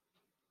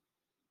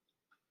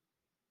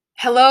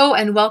Hello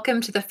and welcome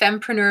to the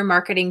Fempreneur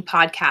Marketing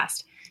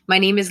Podcast. My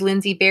name is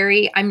Lindsay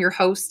Berry. I'm your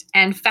host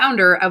and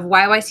founder of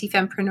YYC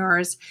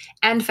Fempreneurs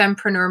and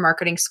Fempreneur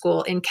Marketing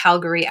School in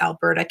Calgary,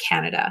 Alberta,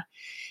 Canada.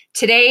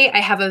 Today, I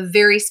have a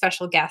very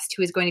special guest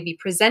who is going to be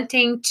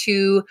presenting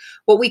to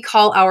what we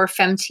call our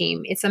Fem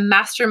Team. It's a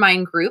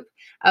mastermind group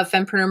of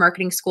Fempreneur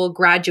Marketing School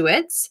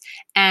graduates,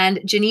 and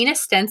Janina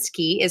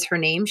Stensky is her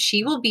name.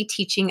 She will be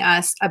teaching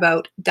us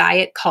about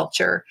diet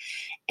culture.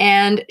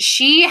 And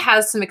she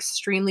has some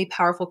extremely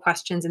powerful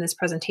questions in this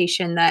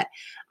presentation that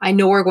I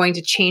know are going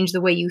to change the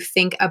way you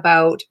think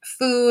about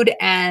food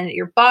and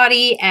your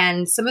body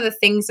and some of the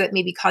things that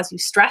maybe cause you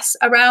stress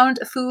around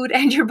food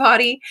and your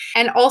body.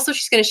 And also,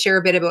 she's going to share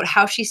a bit about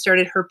how she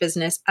started her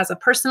business as a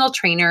personal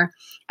trainer,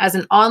 as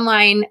an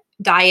online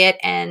diet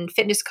and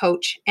fitness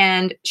coach.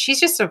 And she's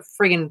just a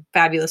friggin'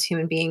 fabulous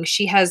human being.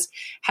 She has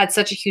had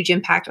such a huge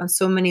impact on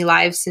so many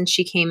lives since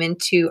she came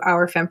into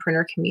our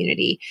Fempreneur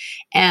community.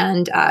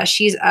 And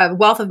she's a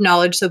wealth of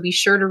knowledge, so be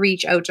sure to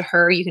reach out to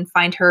her. You can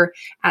find her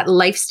at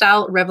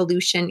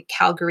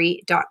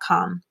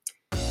lifestylerevolutioncalgary.com.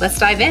 Let's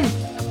dive in.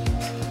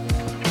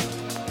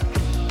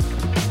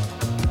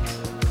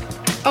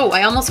 Oh,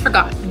 I almost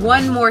forgot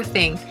one more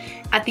thing.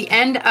 At the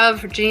end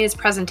of Janina's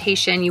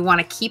presentation, you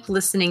want to keep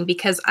listening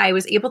because I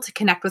was able to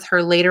connect with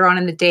her later on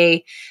in the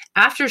day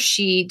after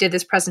she did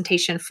this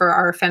presentation for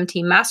our Fem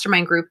Team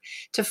Mastermind group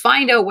to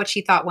find out what she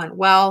thought went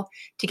well,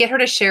 to get her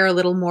to share a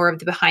little more of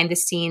the behind the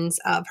scenes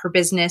of her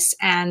business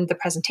and the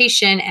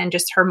presentation and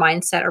just her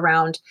mindset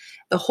around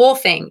the whole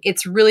thing.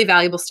 It's really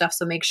valuable stuff,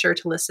 so make sure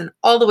to listen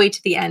all the way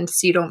to the end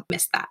so you don't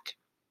miss that.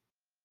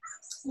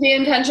 The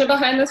intention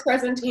behind this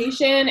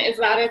presentation is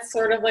that it's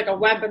sort of like a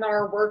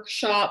webinar,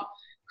 workshop,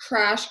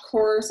 crash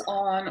course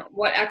on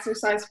what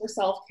exercise for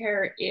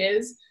self-care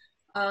is,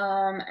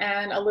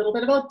 and a little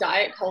bit about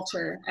diet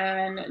culture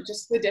and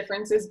just the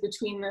differences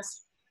between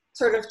this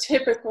sort of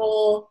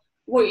typical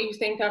what you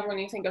think of when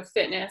you think of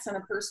fitness and a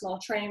personal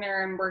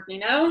trainer and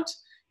working out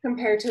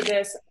compared to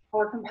this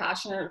more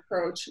compassionate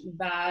approach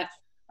that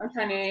I'm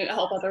trying to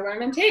help other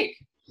women take.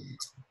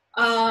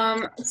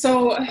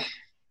 So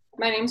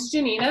my name's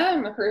Janina.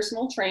 I'm a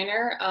personal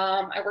trainer.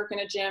 I work in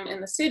a gym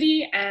in the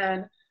city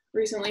and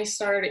recently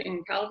started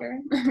in Calgary,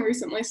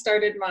 recently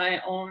started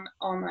my own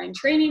online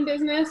training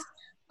business,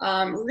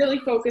 really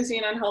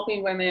focusing on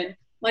helping women,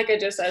 like I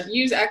just said,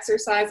 use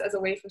exercise as a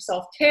way for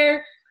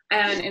self-care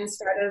and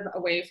instead of a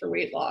way for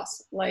weight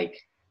loss, like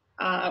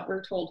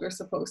we're told we're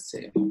supposed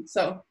to.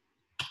 So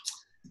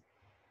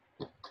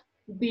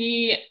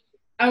the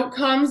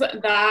outcomes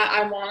that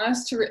I want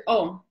us to,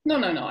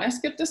 I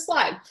skipped a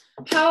slide.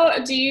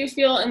 How do you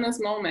feel in this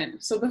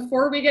moment? So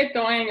before we get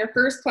going, your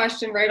first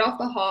question right off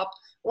the hop,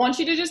 I want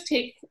you to just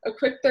take a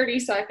quick 30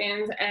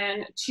 seconds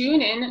and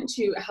tune in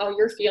to how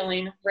you're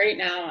feeling right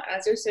now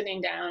as you're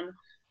sitting down.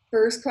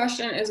 First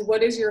question is,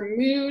 what is your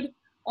mood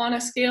on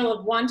a scale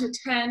of 1 to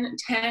 10?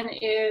 10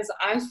 is,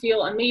 I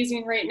feel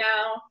amazing right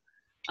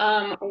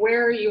now.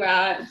 Where are you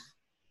at?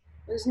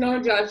 There's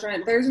no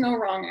judgment. There's no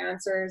wrong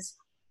answers.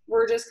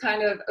 We're just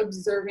kind of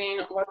observing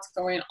what's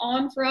going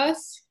on for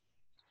us.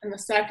 And the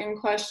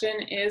second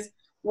question is,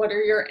 what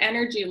are your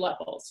energy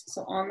levels?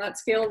 So on that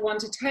scale of 1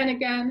 to 10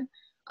 again,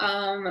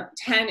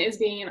 10 is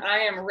being, I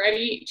am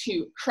ready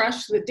to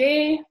crush the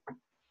day.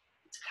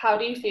 How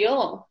do you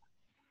feel?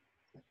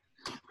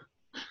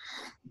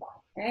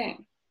 Okay.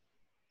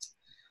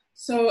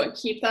 So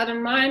keep that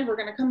in mind. We're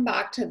going to come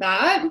back to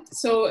that.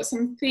 So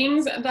some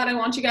things that I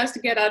want you guys to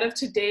get out of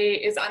today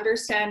is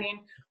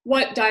understanding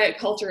what diet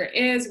culture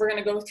is. We're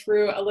going to go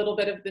through a little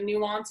bit of the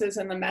nuances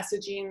and the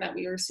messaging that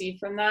we receive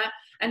from that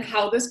and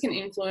how this can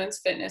influence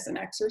fitness and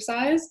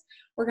exercise.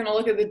 We're going to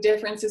look at the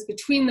differences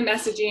between the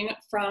messaging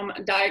from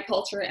diet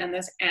culture and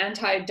this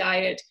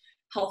anti-diet,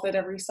 health at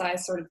every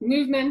size sort of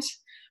movement.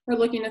 We're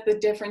looking at the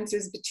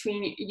differences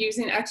between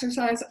using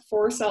exercise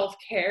for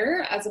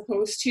self-care as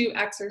opposed to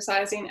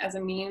exercising as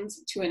a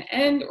means to an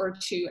end or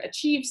to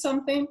achieve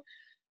something.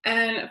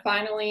 And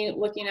finally,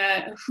 looking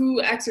at who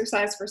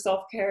exercise for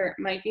self-care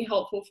might be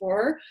helpful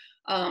for,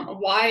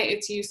 why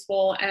it's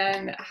useful,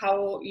 and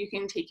how you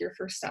can take your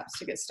first steps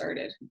to get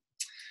started.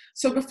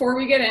 So before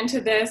we get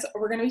into this,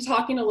 we're going to be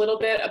talking a little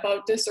bit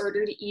about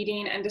disordered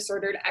eating and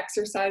disordered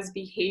exercise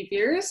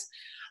behaviors.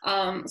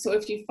 So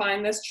if you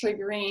find this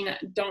triggering,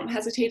 don't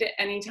hesitate at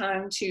any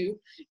time to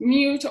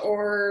mute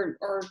or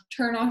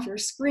turn off your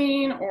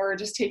screen or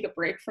just take a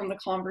break from the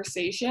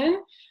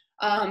conversation,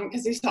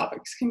 because these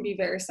topics can be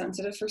very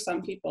sensitive for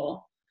some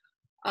people.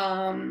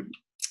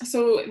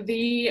 So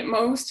the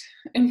most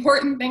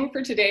important thing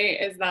for today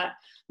is that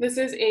this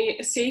is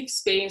a safe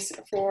space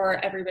for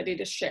everybody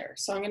to share.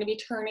 So I'm going to be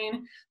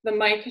turning the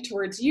mic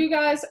towards you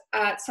guys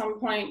at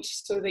some point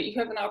so that you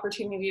have an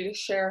opportunity to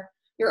share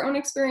your own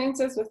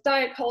experiences with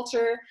diet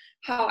culture,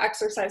 how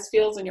exercise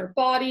feels in your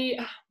body,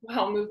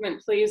 how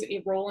movement plays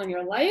a role in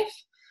your life.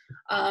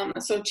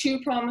 So 2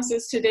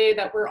 promises today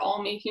that we're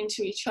all making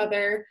to each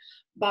other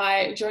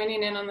by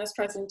joining in on this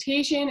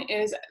presentation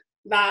is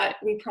that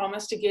we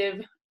promise to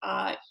give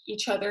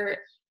each other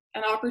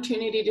an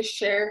opportunity to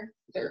share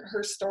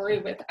her story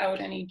without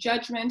any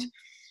judgment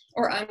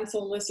or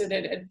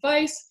unsolicited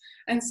advice.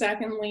 And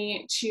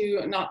secondly,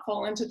 to not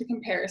fall into the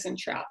comparison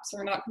trap. So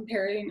we're not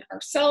comparing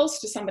ourselves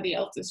to somebody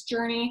else's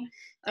journey,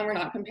 and we're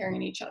not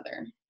comparing each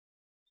other.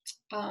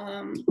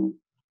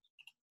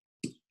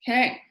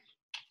 Okay.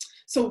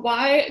 So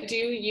why do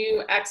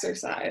you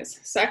exercise?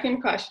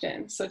 Second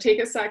question. So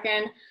take a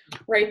second,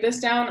 write this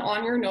down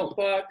on your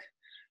notebook.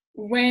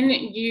 When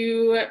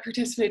you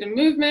participate in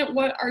movement,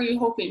 what are you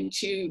hoping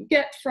to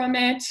get from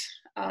it?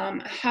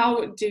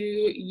 How do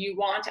you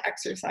want to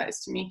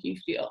exercise to make you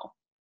feel?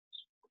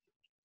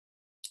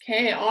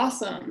 Okay,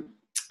 awesome.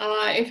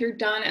 If you're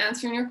done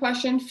answering your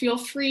question, feel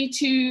free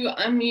to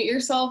unmute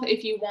yourself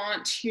if you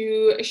want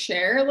to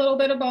share a little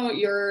bit about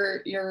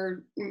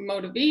your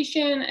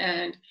motivation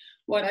and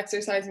what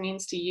exercise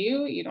means to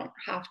you. You don't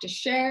have to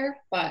share,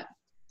 but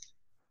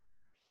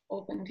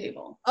open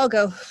table. I'll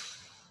go.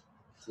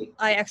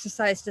 I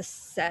exercise to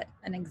set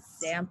an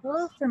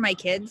example for my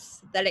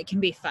kids that it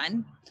can be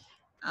fun.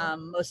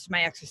 Most of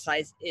my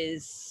exercise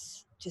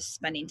is just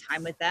spending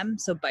time with them,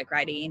 so bike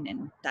riding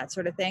and that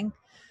sort of thing.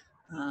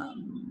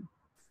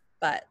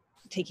 But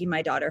taking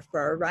my daughter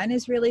for a run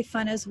is really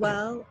fun as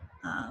well.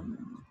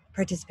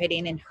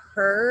 Participating in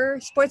her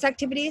sports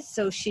activities.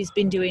 So she's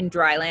been doing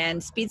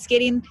dryland speed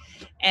skating,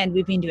 and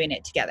we've been doing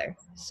it together.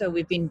 So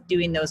we've been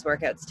doing those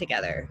workouts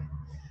together.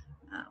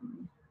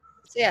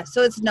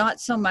 So it's not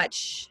so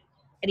much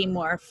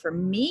anymore for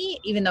me,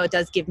 even though it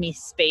does give me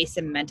space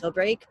and mental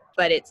break,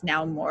 but it's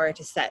now more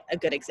to set a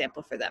good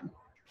example for them.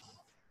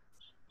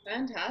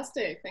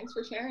 Fantastic. Thanks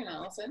for sharing,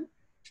 Allison.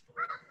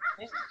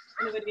 Okay.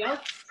 Anybody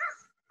else?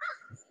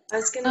 I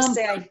was going to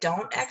say I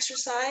don't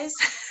exercise.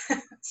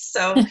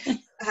 So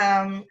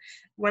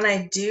when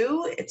I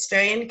do, it's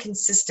very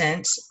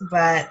inconsistent,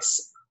 but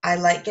I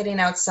like getting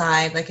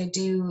outside. Like I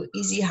do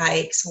easy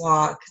hikes,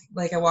 walk,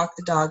 like I walk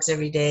the dogs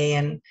every day,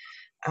 and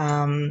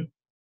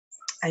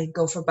I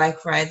go for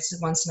bike rides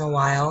once in a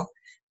while,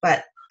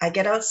 but I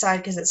get outside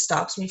because it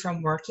stops me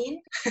from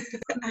working,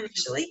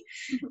 actually,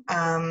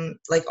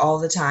 like all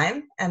the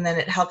time. And then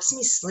it helps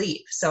me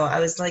sleep. So I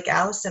was like,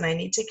 Allison, I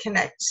need to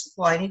connect.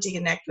 Well, I need to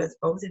connect with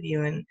both of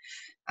you. And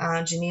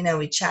Janina,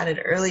 we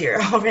chatted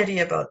earlier already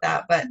about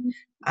that. But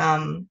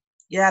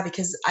yeah,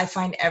 because I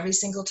find every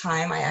single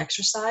time I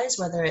exercise,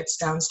 whether it's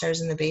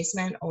downstairs in the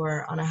basement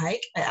or on a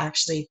hike, I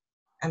actually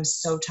am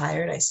so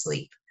tired, I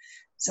sleep.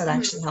 So it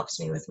actually helps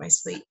me with my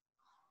sleep.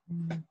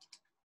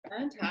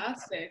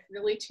 Fantastic.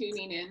 Really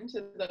tuning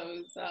into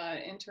those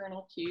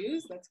internal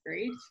cues. That's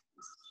great.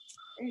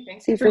 Hey,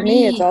 thanks. See, for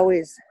me, it's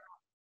always...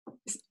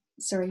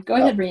 Sorry, go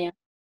ahead, Brianne.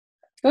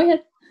 Go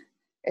ahead.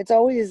 It's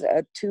always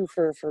a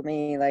twofer for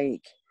me.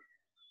 Like,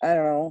 I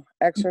don't know,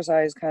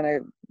 exercise kind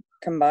of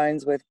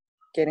combines with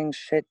getting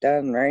shit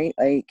done, right?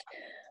 Like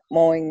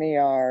mowing the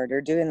yard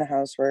or doing the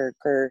housework,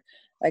 or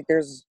like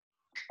there's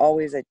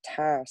always a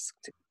task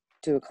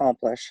to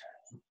accomplish.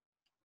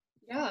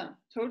 Yeah,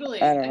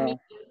 totally. I don't know. mean,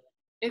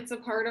 it's a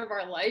part of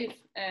our life,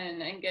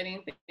 and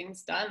getting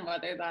things done,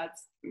 whether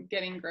that's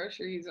getting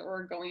groceries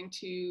or going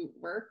to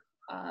work.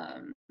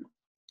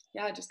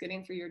 Yeah, just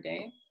getting through your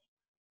day.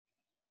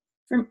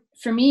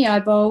 For me,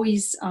 I've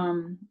always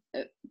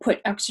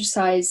put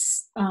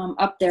exercise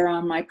up there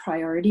on my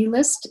priority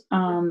list.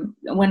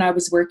 When I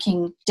was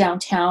working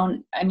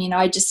downtown, I mean,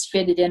 I just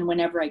fit it in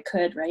whenever I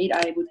could, right?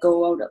 I would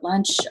go out at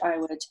lunch. I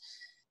would,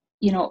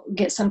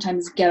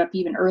 sometimes get up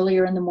even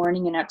earlier in the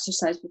morning and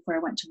exercise before I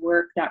went to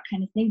work, that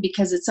kind of thing,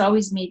 because it's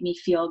always made me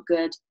feel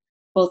good,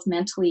 both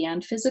mentally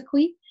and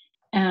physically.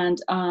 And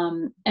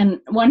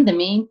one of the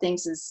main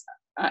things is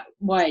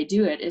why I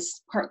do it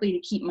is partly to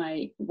keep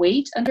my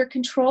weight under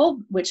control,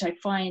 which I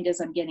find as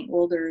I'm getting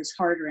older is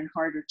harder and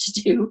harder to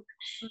do.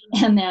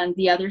 Mm-hmm. And then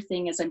the other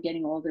thing as I'm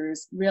getting older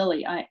is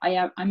really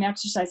I'm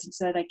exercising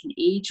so that I can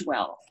age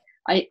well.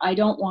 I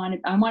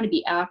want to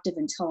be active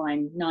until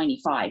I'm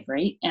 95,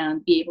 right?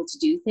 And be able to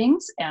do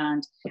things.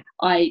 And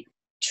I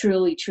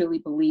truly, truly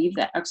believe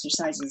that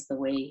exercise is the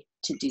way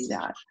to do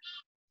that.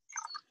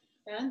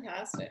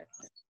 Fantastic.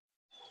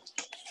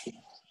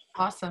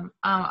 Awesome.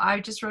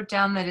 I just wrote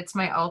down that it's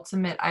my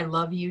ultimate I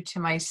love you to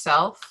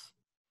myself.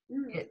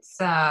 It's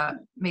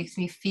makes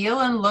me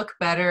feel and look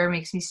better,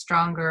 makes me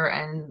stronger,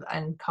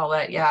 and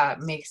Colette,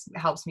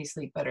 helps me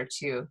sleep better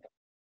too.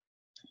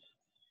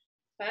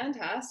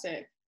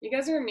 Fantastic. You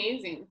guys are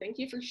amazing. Thank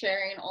you for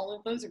sharing all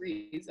of those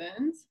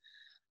reasons.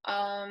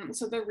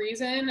 So the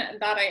reason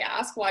that I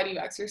ask why do you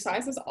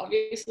exercise is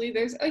obviously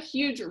there's a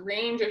huge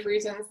range of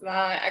reasons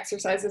that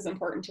exercise is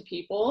important to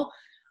people.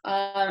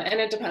 And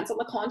it depends on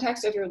the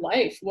context of your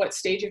life, what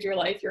stage of your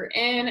life you're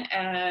in,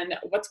 and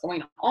what's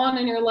going on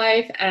in your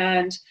life,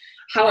 and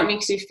how it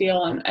makes you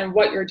feel, and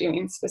what you're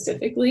doing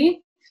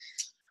specifically.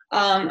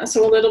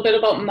 So a little bit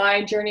about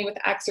my journey with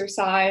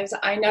exercise.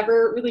 I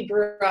never really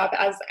grew up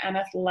as an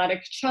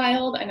athletic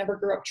child. I never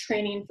grew up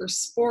training for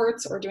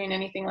sports or doing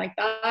anything like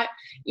that.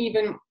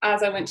 Even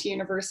as I went to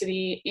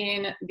university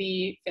in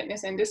the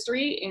fitness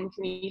industry, in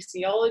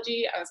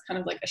kinesiology, I was kind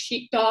of like a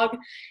sheepdog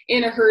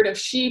in a herd of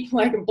sheep,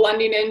 like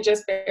blending in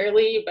just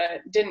barely,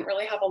 but didn't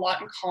really have a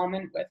lot in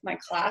common with my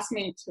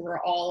classmates who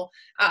were all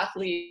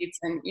athletes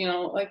and, you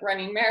know, like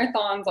running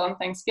marathons on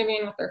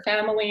Thanksgiving with their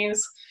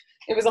families.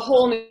 It was a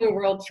whole new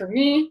world for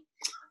me.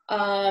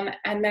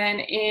 And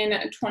then in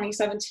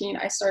 2017,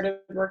 I started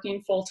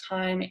working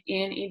full-time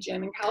in a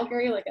gym in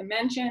Calgary, like I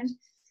mentioned.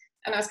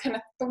 And I was kind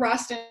of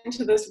thrust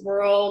into this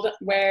world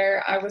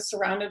where I was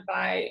surrounded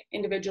by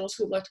individuals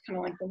who looked kind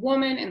of like the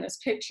woman in this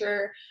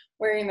picture,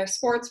 wearing their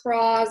sports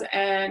bras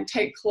and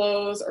tight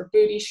clothes or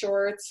booty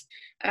shorts.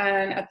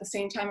 And at the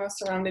same time, I was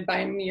surrounded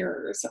by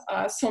mirrors,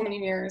 so many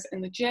mirrors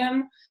in the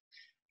gym.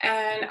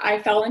 And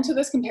I fell into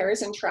this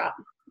comparison trap.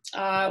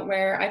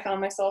 Where I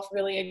found myself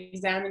really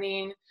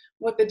examining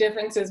what the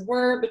differences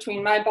were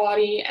between my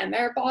body and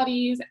their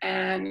bodies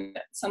and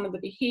some of the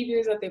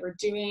behaviors that they were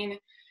doing,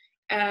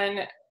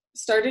 and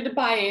started to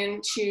buy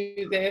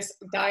into this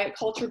diet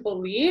culture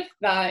belief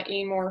that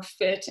a more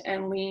fit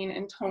and lean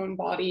and toned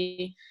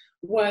body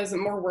was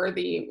more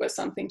worthy, was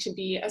something to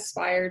be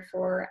aspired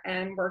for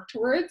and work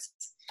towards.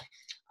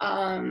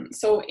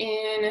 So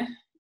in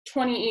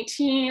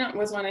 2018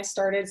 was when I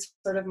started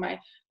sort of my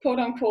quote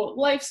unquote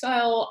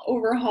lifestyle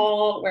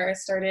overhaul, where I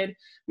started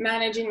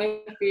managing my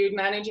food,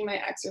 managing my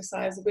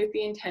exercise with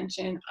the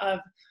intention of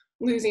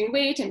losing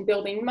weight and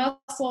building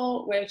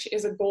muscle, which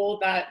is a goal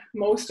that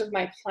most of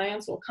my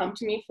clients will come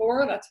to me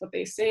for. That's what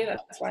they say.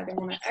 That's why they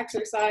want to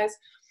exercise.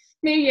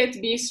 Maybe it's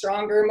be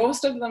stronger.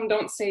 Most of them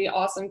don't say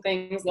awesome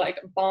things like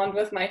bond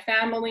with my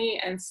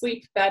family and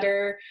sleep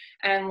better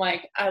and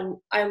like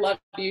I love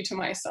you to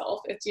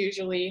myself. It's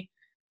usually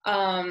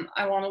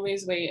I want to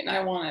lose weight and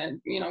I want to,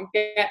 you know,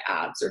 get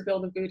abs or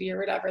build a booty or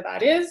whatever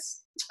that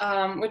is,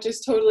 which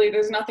is totally,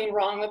 there's nothing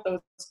wrong with those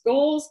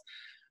goals,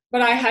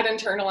 but I had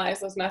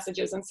internalized those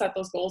messages and set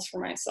those goals for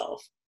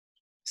myself.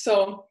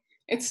 So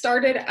it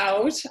started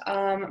out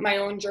my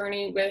own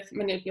journey with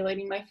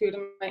manipulating my food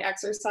and my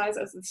exercise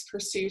as this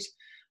pursuit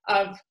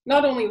of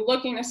not only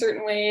looking a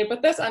certain way,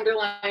 but this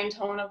underlying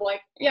tone of like,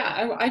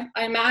 yeah,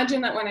 I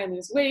imagine that when I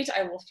lose weight,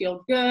 I will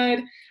feel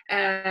good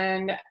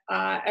and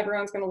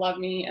everyone's going to love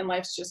me and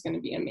life's just going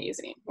to be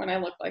amazing when I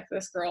look like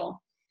this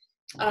girl.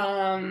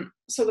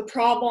 So the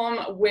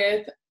problem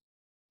with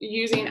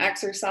using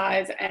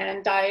exercise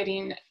and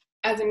dieting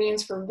as a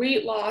means for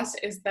weight loss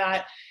is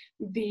that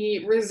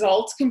the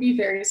results can be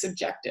very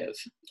subjective.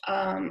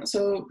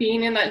 So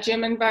being in that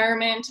gym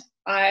environment,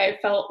 I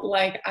felt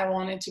like I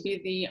wanted to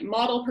be the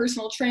model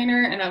personal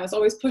trainer and I was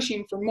always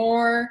pushing for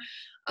more,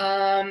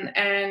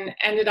 and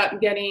ended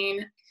up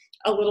getting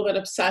a little bit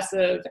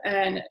obsessive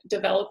and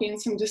developing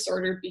some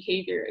disordered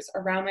behaviors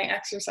around my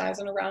exercise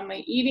and around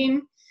my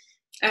eating.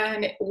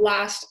 And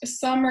last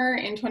summer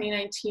in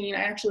 2019, I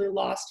actually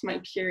lost my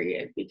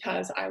period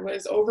because I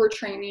was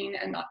overtraining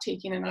and not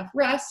taking enough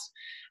rest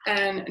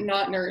and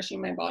not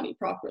nourishing my body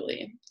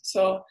properly.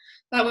 So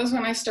that was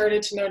when I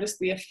started to notice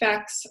the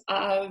effects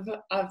of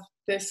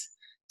this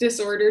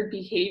disordered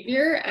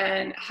behavior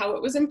and how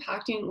it was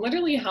impacting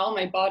literally how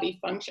my body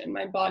functioned.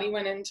 My body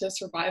went into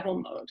survival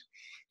mode.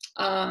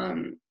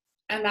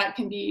 And that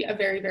can be a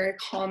very, very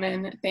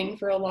common thing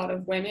for a lot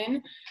of women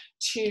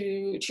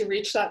to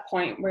reach that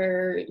point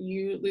where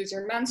you lose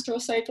your menstrual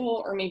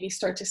cycle or maybe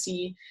start to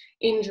see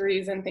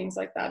injuries and things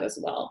like that as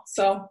well.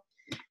 So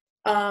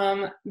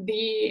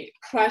the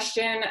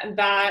question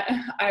that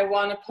I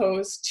want to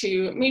pose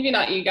to maybe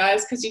not you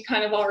guys, because you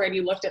kind of already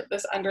looked at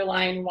this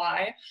underlying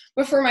why,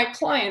 but for my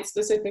clients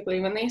specifically,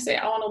 when they say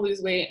I want to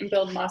lose weight and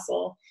build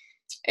muscle,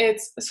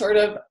 it's sort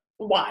of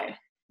why.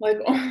 Like,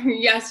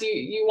 yes,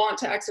 you want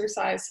to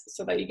exercise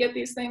so that you get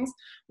these things.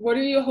 What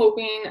are you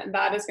hoping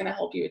that is going to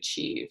help you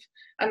achieve?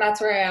 And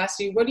that's where I asked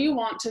you, what do you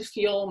want to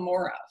feel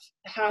more of?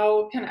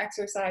 How can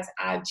exercise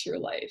add to your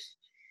life?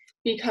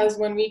 Because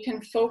when we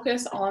can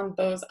focus on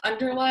those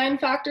underlying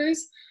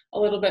factors a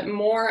little bit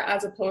more,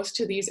 as opposed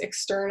to these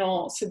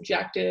external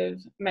subjective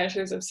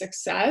measures of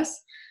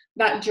success,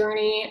 that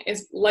journey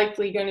is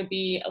likely going to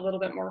be a little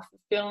bit more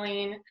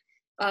fulfilling,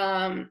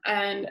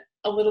 and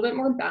a little bit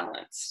more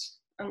balanced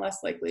and less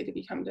likely to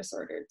become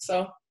disordered.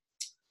 So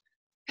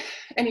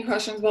any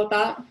questions about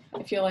that?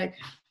 I feel like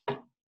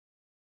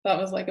that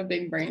was like a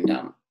big brain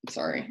dump.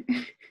 Sorry.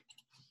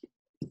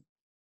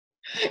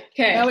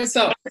 Okay.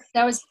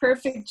 That was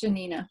perfect,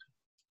 Janina.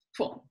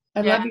 Cool.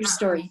 I love your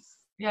story.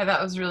 Yeah,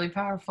 that was really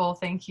powerful.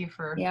 Thank you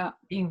for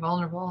being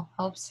vulnerable.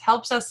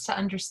 Helps us to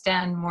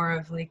understand more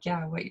of like,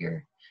 what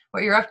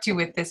you're up to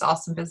with this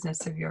awesome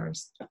business of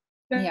yours.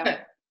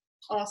 Yeah.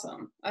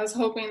 Awesome. I was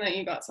hoping that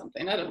you got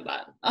something out of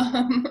that.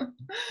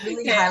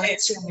 Really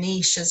highlights your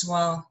niche as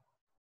well.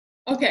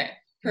 Okay,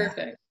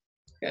 perfect.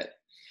 Good.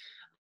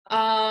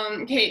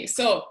 Okay,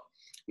 so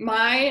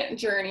My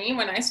journey,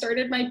 when I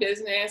started my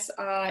business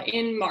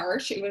in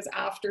March, it was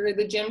after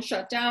the gym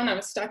shut down. I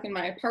was stuck in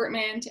my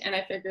apartment and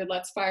I figured,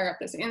 let's fire up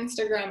this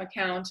Instagram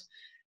account.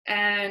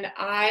 And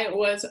I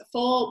was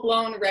full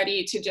blown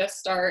ready to just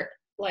start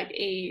like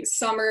a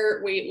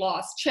summer weight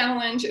loss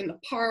challenge in the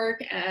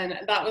park. And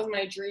that was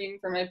my dream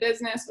for my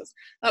business.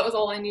 That was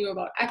all I knew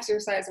about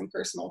exercise and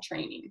personal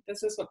training.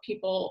 This is what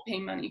people pay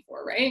money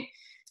for, right?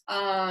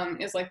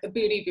 Is like the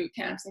booty boot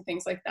camps and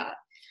things like that.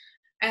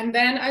 And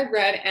then I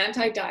read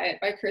Anti-Diet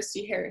by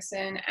Christy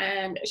Harrison,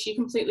 and she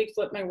completely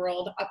flipped my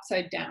world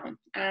upside down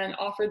and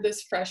offered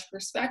this fresh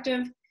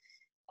perspective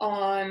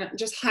on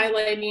just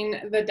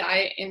highlighting the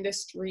diet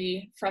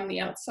industry from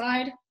the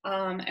outside.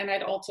 And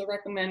I'd also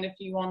recommend, if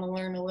you want to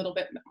learn a little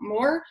bit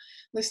more,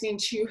 listening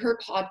to her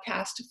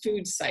podcast,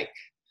 Food Psych,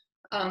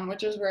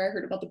 which is where I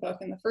heard about the book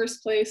in the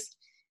first place.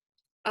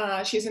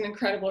 She's an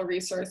incredible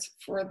resource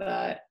for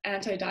the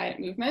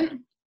anti-diet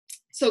movement.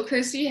 So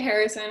Christy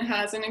Harrison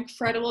has an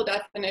incredible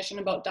definition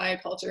about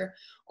diet culture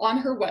on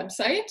her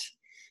website.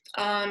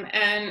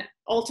 And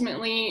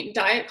ultimately,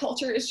 diet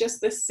culture is just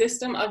this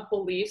system of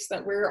beliefs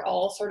that we're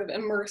all sort of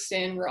immersed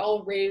in, we're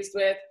all raised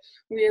with,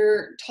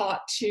 we're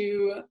taught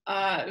to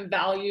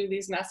value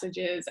these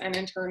messages and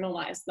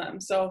internalize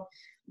them. So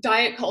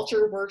diet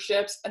culture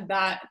worships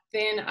that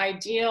thin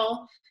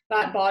ideal,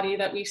 that body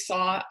that we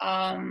saw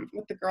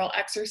with the girl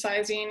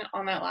exercising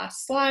on that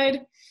last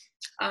slide.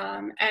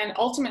 And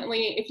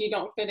ultimately, if you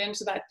don't fit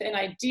into that thin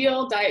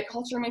ideal, diet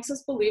culture makes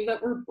us believe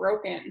that we're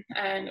broken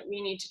and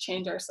we need to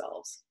change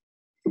ourselves.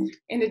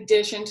 In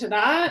addition to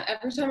that,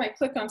 every time I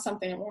click on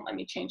something, it won't let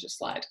me change the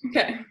slide.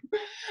 Okay.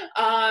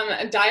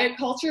 Diet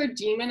culture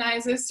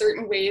demonizes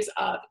certain ways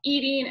of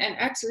eating and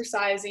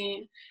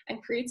exercising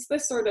and creates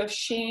this sort of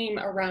shame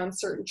around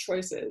certain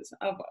choices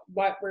of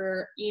what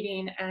we're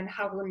eating and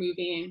how we're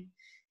moving.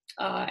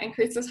 And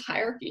creates this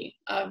hierarchy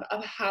of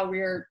how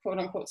we're, quote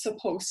unquote,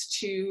 supposed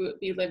to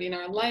be living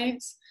our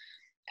lives.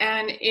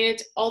 And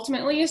it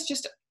ultimately is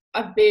just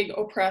a big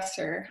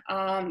oppressor.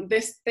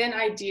 This thin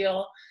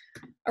ideal,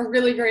 a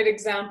really great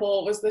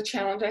example was the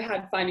challenge I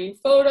had finding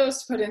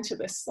photos to put into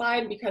this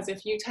slide, because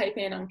if you type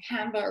in on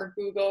Canva or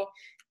Google,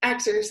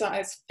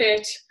 exercise,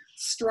 fit,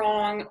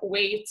 strong,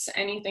 weights,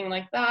 anything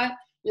like that,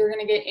 you're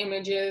going to get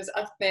images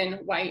of thin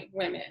white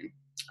women.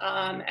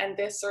 And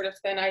this sort of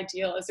thin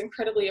ideal is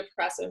incredibly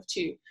oppressive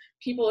to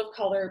people of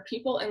color,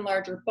 people in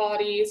larger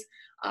bodies,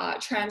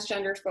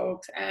 transgender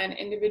folks, and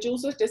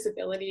individuals with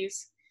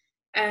disabilities.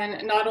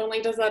 And not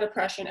only does that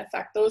oppression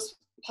affect those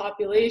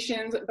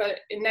populations,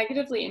 but it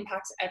negatively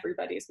impacts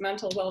everybody's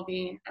mental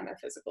well-being and their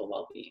physical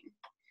well-being.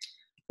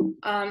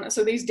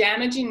 So these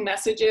damaging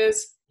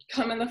messages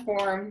come in the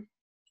form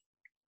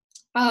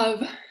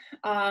of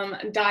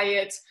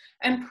diets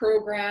and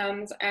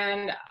programs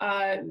and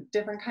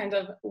different kinds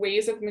of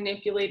ways of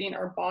manipulating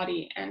our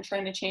body and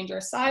trying to change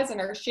our size and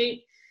our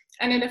shape,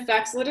 and it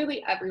affects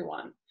literally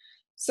everyone.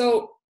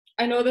 So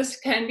I know this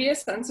can be a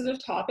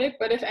sensitive topic,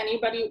 but if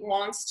anybody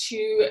wants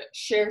to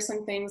share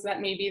some things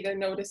that maybe they're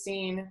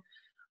noticing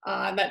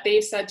that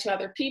they've said to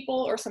other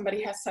people or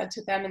somebody has said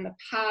to them in the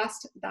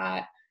past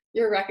that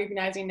you're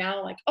recognizing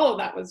now, like, oh,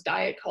 that was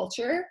diet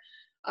culture,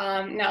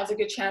 now's a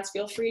good chance.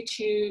 Feel free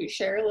to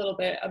share a little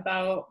bit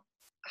about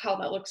how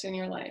that looks in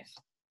your life.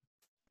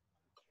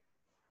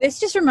 This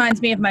just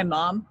reminds me of my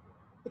mom,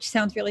 which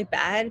sounds really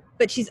bad,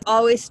 but she's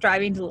always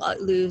striving to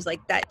lose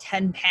like that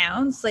 10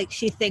 pounds. Like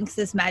she thinks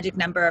this magic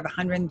number of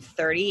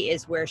 130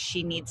 is where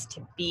she needs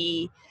to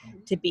be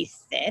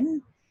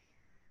thin.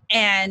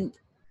 And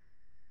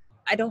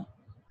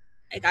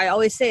I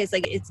always say, it's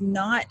like, it's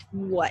not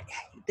what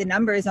the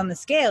number is on the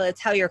scale.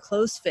 It's how your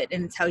clothes fit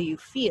and it's how you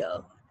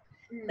feel.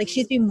 Like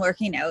she's been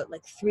working out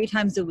like 3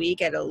 times a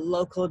week at a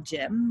local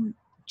gym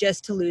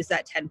just to lose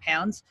that 10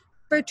 pounds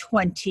for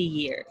 20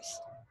 years.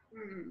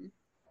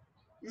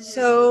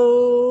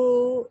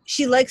 So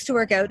she likes to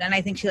work out and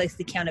I think she likes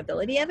the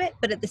accountability of it,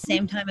 but at the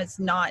same time, it's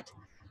not,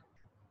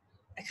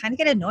 I kind of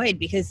get annoyed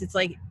because it's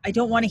like, I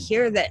don't want to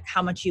hear that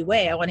how much you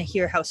weigh. I want to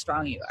hear how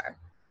strong you are.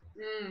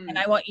 And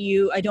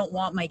I don't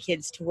want my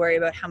kids to worry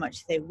about how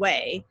much they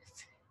weigh,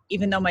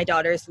 even though my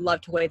daughters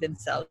love to weigh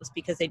themselves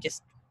because they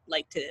just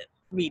like to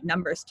read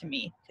numbers to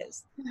me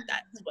because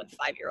that's what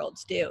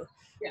 5-year-olds do.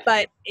 Yeah.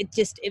 But it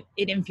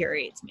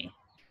infuriates me.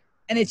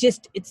 And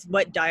it's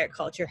what diet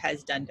culture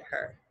has done to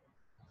her.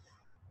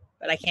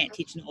 But I can't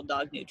teach an old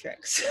dog new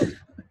tricks.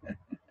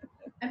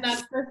 And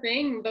that's the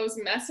thing, those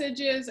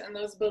messages and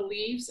those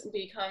beliefs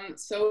become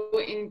so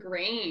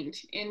ingrained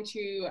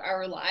into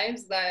our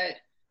lives that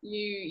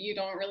you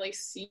don't really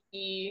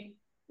see.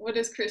 What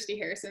does Christy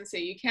Harrison say?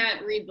 You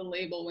can't read the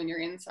label when you're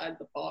inside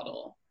the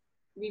bottle.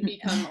 We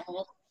become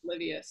almost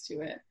oblivious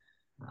to it.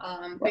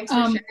 Thanks for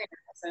sharing,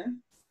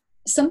 Allison.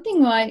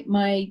 Something like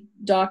my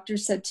doctor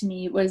said to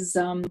me was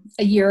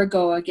a year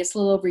ago, I guess a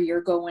little over a year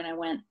ago, when I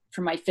went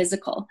for my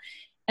physical.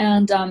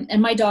 And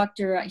my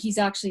doctor, he's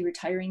actually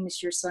retiring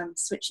this year, so I'm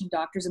switching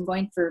doctors. I'm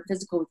going for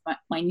physical with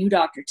my new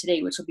doctor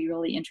today, which will be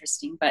really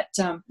interesting. But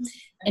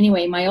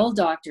anyway, my old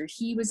doctor,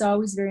 he was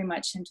always very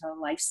much into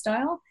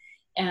lifestyle.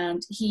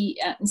 And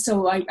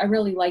so I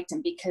really liked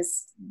him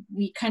because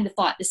we kind of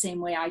thought the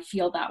same way. I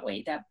feel that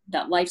way,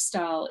 that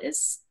lifestyle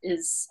is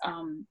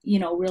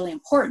really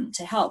important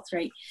to health,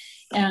 right?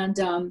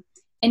 And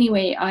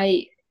anyway,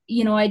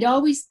 I'd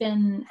always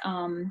been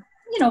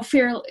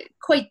fairly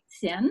quite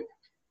thin.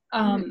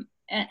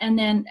 And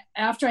then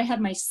after I had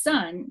my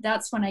son,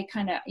 that's when I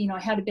kind of, I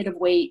had a bit of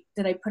weight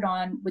that I put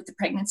on with the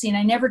pregnancy, and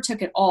I never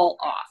took it all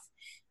off.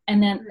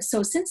 And then,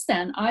 so since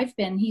then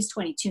he's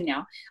 22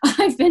 now.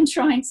 I've been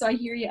trying, so I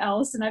hear you,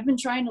 Allison, I've been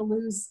trying to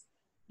lose,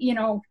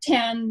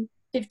 10,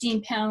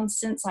 15 pounds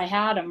since I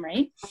had him.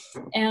 Right.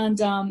 And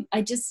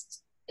I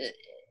just,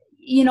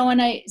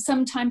 and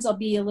sometimes I'll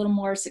be a little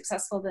more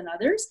successful than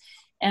others.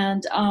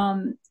 And,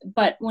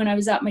 but when I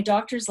was at my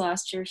doctor's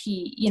last year,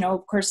 he,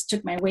 of course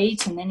took my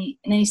weight, and then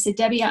he said,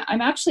 Debbie,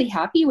 I'm actually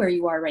happy where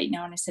you are right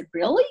now. And I said,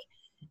 really?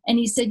 And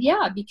he said,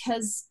 yeah,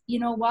 because you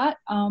know what,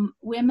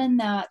 women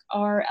that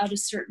are at a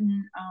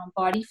certain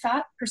body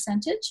fat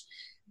percentage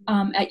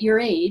at your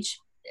age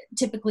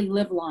typically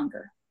live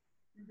longer.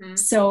 Mm-hmm.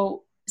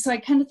 So I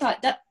kind of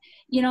thought that,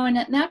 and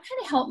that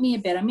kind of helped me a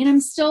bit. I mean,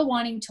 I'm still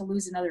wanting to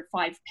lose another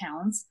 5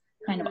 pounds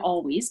kind of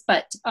always,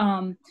 but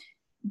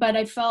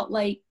I felt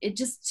like it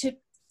just took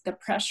the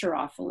pressure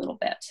off a little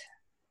bit,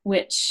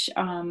 which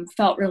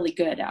felt really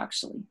good,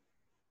 actually.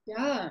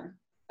 Yeah,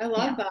 I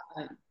love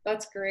that.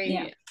 That's great.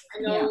 Yeah. I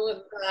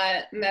know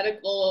that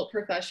medical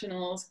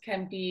professionals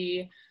can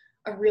be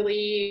a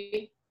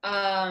really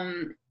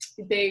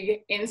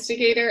big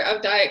instigator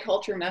of diet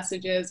culture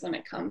messages when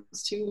it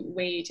comes to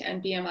weight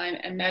and BMI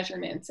and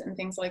measurements and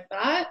things like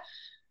that.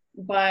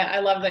 But I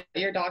love that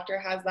your doctor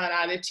has that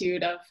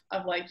attitude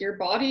of like, your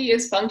body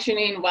is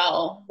functioning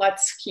well,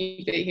 let's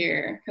keep it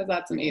here, because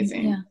that's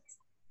amazing.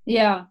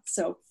 Yeah,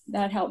 so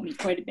that helped me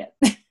quite a bit.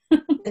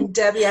 And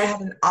Debbie, I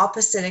have an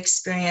opposite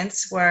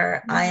experience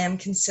where I am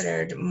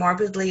considered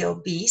morbidly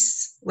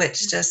obese,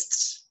 which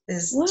just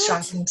is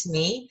shocking to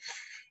me,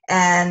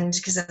 and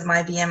because of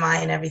my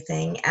BMI and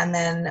everything. And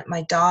then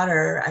my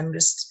daughter,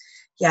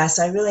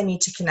 so I really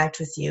need to connect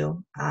with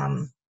you.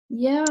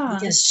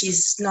 Because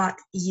she's not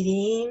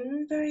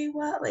eating very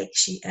well,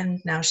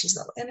 and now she's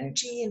low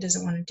energy and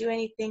doesn't want to do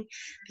anything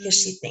because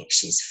she thinks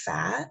she's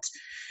fat.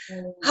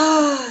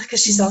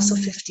 Because she's also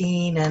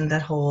 15, and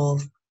that whole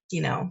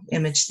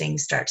image thing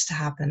starts to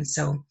happen.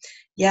 So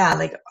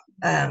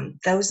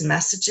those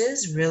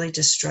messages really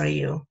destroy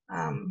you,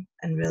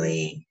 and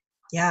really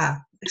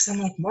because I'm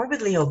like,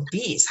 morbidly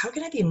obese, how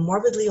can I be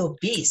morbidly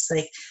obese?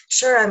 Like,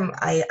 sure,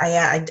 I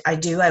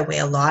weigh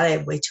a lot. I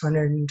weigh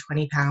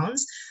 220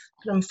 pounds,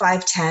 but I'm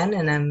 5'10"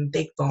 and I'm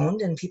big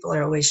boned, and people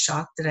are always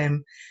shocked that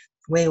I'm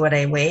weigh what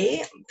I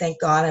weigh. Thank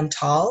God I'm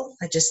tall.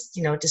 I just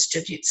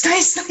distributes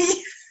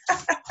nicely.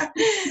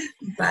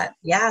 But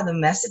the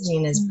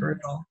messaging is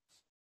brutal.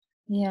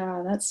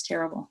 Yeah, that's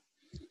terrible.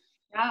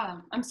 Yeah,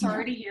 I'm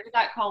sorry to hear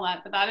that,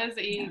 Colette, but that is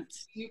a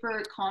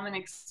super common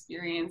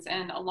experience.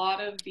 And a lot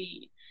of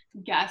the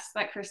guests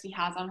that Christy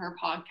has on her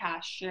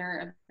podcast share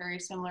a very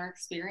similar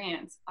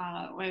experience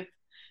with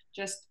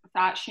just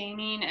fat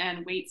shaming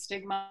and weight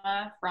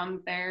stigma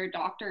from their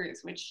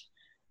doctors, which,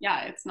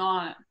 it's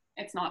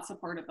not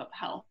supportive of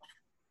health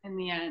in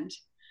the end.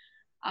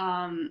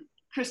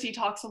 Christy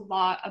talks a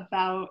lot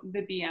about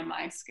the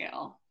BMI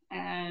scale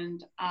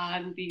and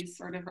these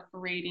sort of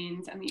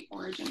ratings and the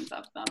origins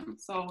of them.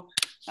 So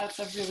that's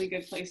a really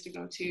good place to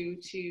go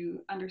to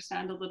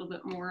understand a little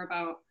bit more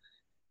about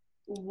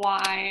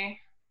why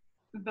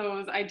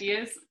those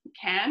ideas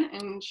can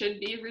and should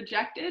be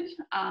rejected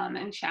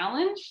and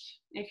challenged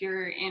if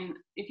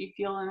you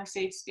feel in a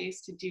safe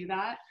space to do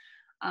that.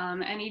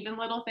 And even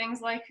little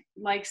things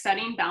like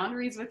setting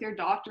boundaries with your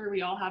doctor.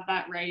 We all have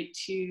that right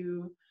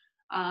to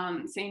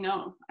say,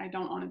 no, I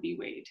don't want to be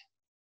weighed.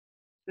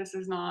 This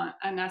is not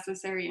a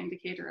necessary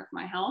indicator of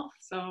my health,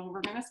 so we're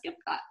going to skip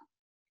that.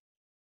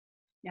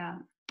 Yeah.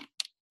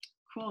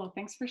 Cool.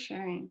 Thanks for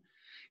sharing.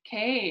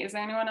 Okay. Is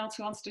there anyone else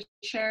who wants to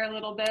share a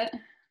little bit?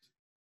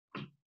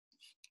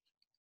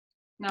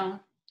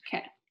 No?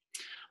 Okay.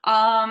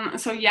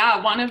 So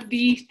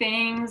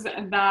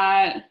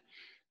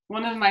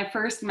one of my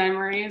first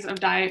memories of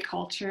diet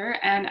culture,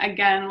 and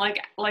again,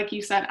 like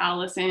you said,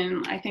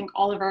 Allison, I think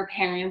all of our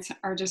parents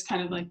are just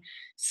kind of like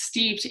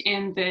steeped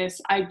in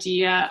this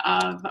idea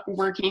of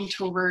working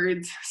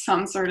towards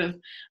some sort of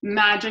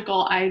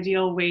magical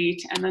ideal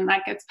weight, and then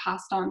that gets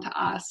passed on to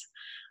us.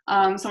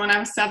 So when I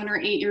was 7 or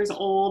 8 years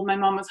old, my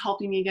mom was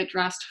helping me get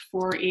dressed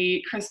for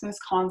a Christmas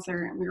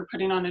concert, and we were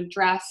putting on a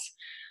dress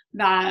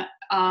that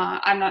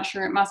I'm not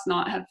sure, it must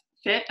not have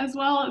fit as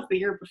well as the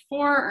year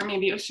before, or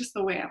maybe it was just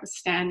the way I was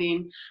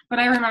standing. But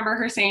I remember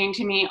her saying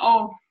to me,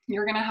 "Oh,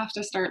 you're gonna have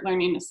to start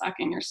learning to suck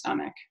in your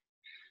stomach."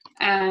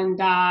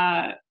 And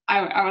I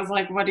was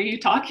like, "What are you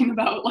talking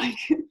about? Like,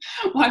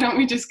 why don't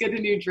we just get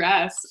a new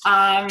dress?"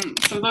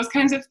 So those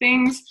kinds of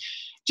things,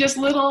 just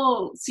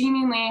little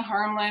seemingly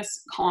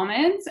harmless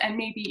comments, and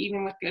maybe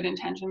even with good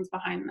intentions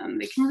behind them,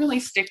 they can really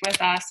stick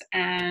with us,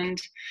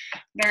 and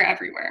they're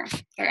everywhere.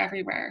 They're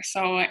everywhere.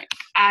 So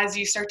as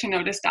you start to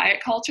notice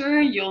diet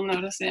culture, you'll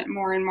notice it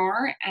more and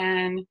more.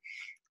 And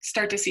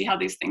start to see how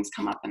these things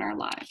come up in our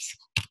lives.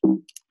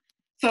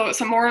 So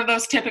some more of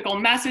those typical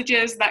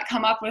messages that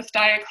come up with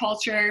diet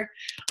culture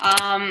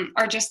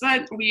are just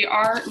that we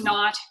are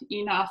not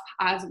enough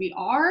as we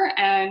are,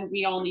 and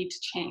we all need to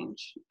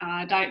change.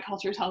 Diet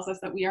culture tells us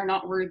that we are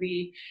not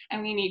worthy,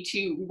 and we need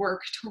to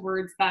work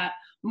towards that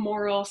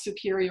moral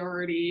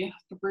superiority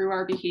through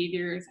our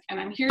behaviors. And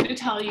I'm here to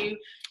tell you,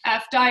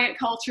 F diet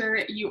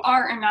culture, you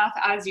are enough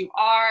as you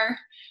are.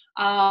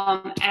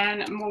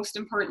 And most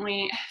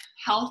importantly,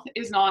 health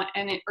is not,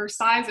 or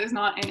size is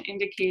not an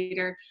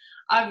indicator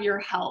of your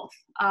health.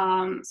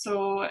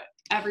 So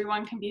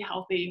everyone can be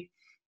healthy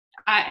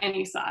at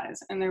any size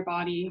in their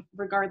body,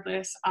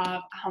 regardless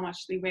of how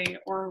much they weigh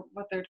or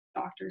what their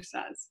doctor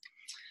says.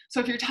 So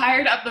if you're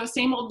tired of those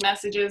same old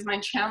messages, my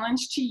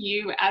challenge to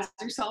you as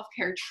your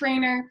self-care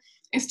trainer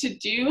is to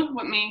do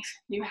what makes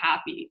you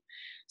happy.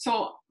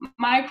 So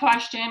my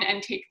question,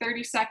 and take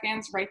 30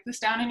 seconds, write this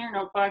down in your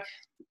notebook.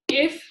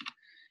 If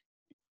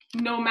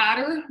no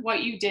matter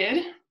what you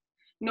did,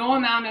 no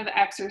amount of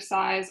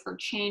exercise or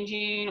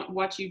changing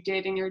what you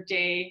did in your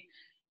day,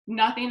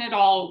 nothing at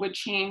all would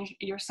change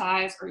your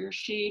size or your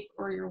shape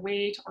or your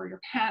weight or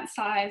your pant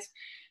size.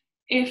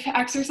 If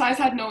exercise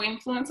had no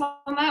influence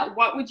on that,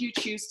 what would you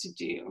choose to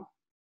do?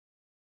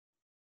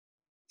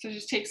 So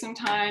just take some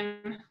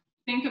time,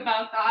 think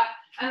about that.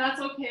 And that's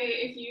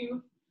okay if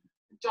you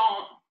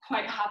don't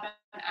quite have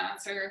an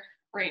answer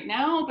right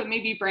now, but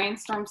maybe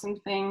brainstorm some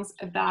things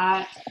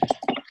that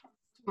come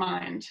to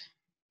mind.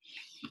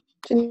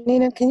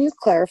 Janina, can you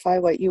clarify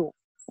what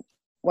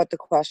the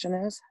question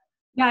is?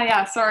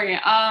 Yeah, sorry.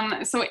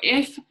 So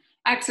if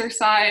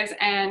exercise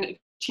and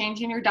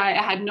changing your diet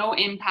had no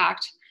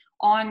impact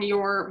on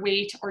your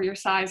weight or your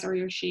size or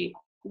your shape,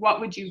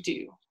 what would you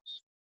do?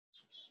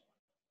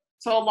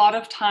 So a lot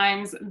of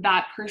times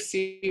that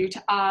pursuit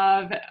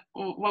of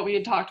what we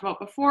had talked about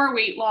before,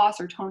 weight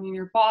loss or toning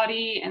your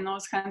body and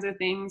those kinds of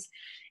things,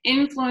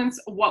 influence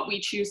what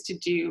we choose to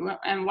do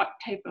and what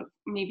type of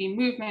maybe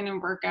movement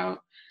and workout.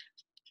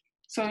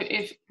 So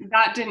if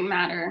that didn't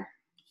matter,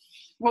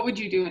 what would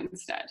you do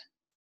instead?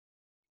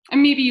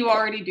 And maybe you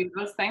already do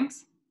those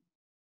things.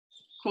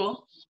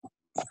 Cool.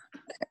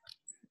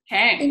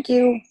 Okay. Thank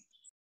you.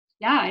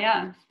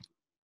 Yeah.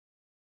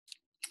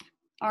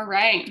 All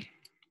right.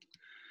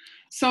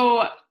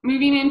 So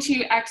moving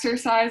into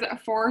exercise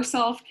for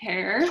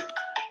self-care,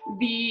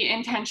 the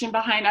intention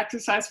behind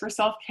exercise for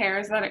self-care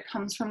is that it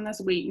comes from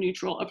this weight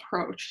neutral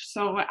approach.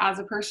 So as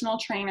a personal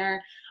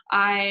trainer,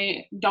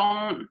 I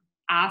don't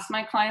ask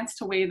my clients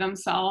to weigh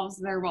themselves.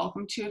 They're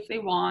welcome to if they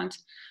want.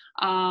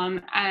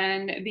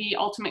 And the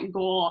ultimate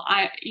goal,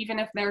 even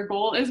if their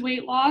goal is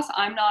weight loss,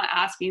 I'm not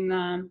asking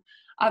them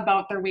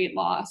about their weight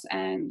loss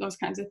and those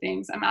kinds of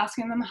things. I'm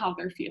asking them how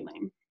they're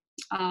feeling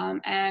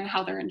and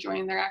how they're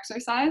enjoying their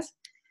exercise.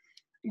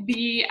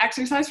 The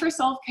exercise for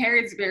self-care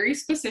is very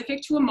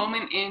specific to a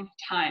moment in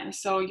time.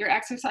 So your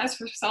exercise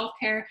for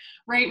self-care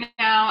right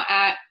now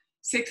at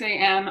 6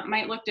 a.m.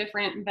 might look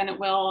different than it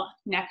will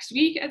next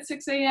week at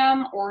 6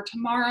 a.m. or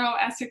tomorrow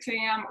at 6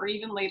 a.m. or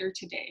even later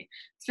today.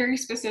 It's very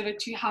specific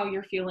to how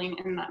you're feeling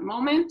in that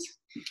moment.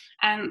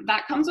 And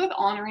that comes with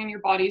honoring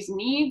your body's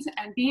needs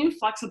and being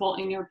flexible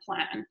in your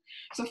plan.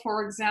 So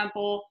for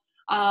example,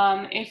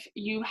 if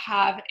you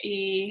have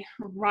a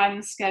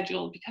run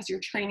scheduled because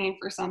you're training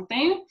for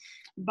something,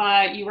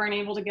 but you weren't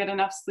able to get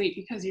enough sleep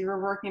because you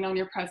were working on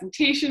your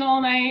presentation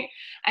all night,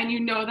 and you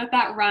know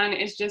that run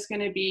is just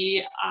going to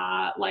be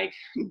like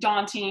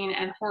daunting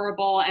and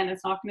horrible and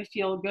it's not going to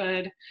feel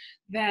good,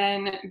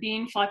 then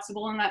being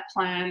flexible in that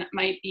plan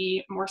might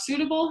be more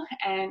suitable,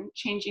 and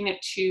changing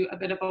it to a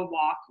bit of a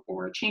walk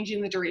or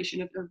changing the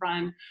duration of your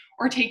run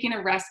or taking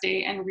a rest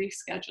day and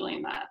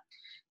rescheduling that.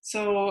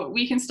 So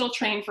we can still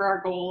train for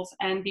our goals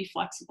and be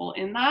flexible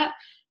in that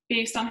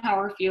based on how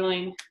we're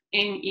feeling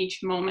in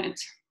each moment.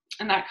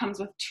 And that comes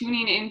with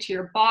tuning into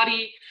your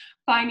body,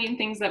 finding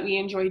things that we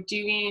enjoy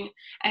doing,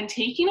 and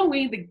taking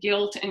away the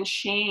guilt and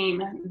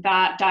shame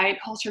that diet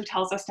culture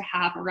tells us to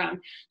have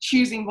around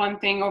choosing one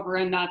thing over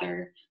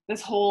another.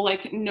 This whole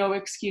like no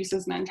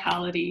excuses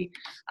mentality,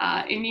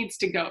 it needs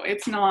to go.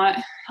 It's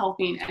not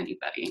helping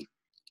anybody.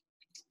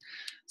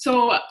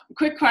 So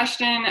quick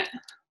question.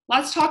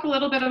 Let's talk a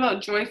little bit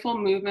about joyful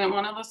movement,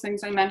 one of those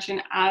things I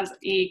mentioned as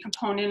a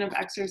component of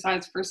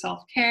exercise for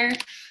self-care.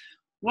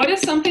 What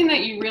is something that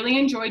you really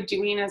enjoyed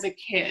doing as a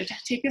kid?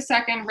 Take a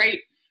second,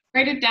 write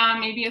it down.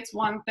 Maybe it's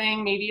one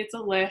thing, maybe it's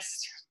a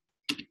list.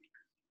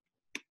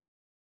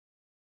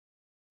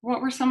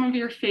 What were some of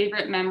your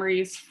favorite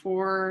memories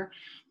for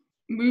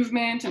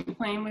movement and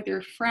playing with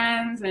your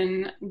friends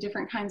and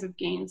different kinds of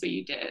games that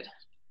you did?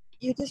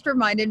 You just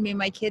reminded me,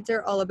 my kids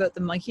are all about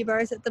the monkey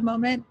bars at the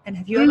moment. And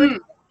have you ever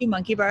done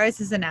monkey bars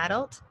as an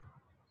adult?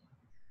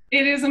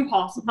 It is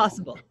impossible.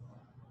 Impossible.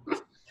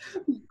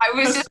 I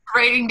was just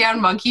writing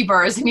down monkey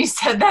bars and you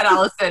said that,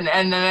 Allison,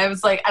 and then I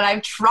was like, and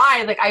I've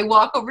tried, like I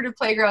walk over to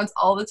playgrounds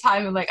all the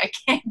time and like I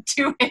can't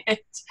do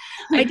it.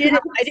 I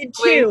did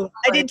too.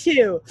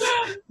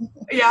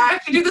 Yeah, I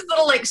have to do this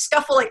little like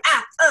scuffle, like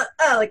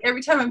like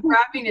every time I'm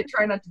grabbing it,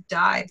 try not to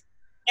die.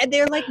 and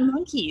they're like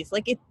monkeys.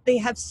 Like it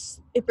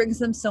brings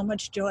them so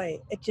much joy.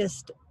 It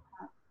just,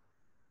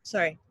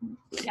 sorry.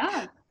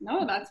 Yeah,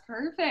 no, that's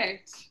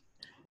perfect.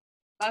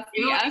 That's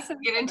the essence.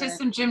 Get into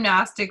some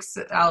gymnastics,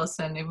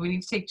 Allison. If we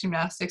need to take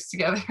gymnastics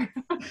together.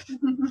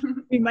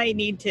 We might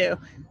need to.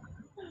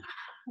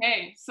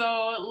 Okay,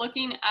 so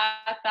looking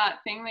at that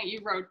thing that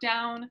you wrote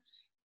down,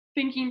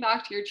 thinking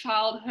back to your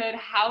childhood,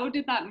 how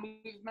did that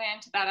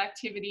movement, that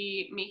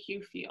activity make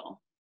you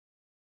feel?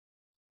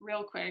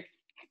 Real quick.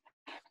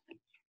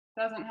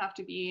 Doesn't have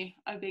to be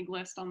a big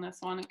list on this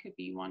one. It could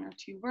be 1 or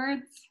 2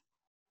 words.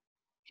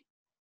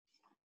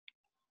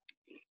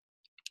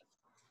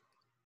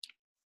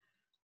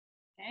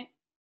 Okay.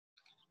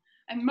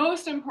 And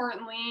most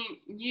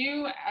importantly,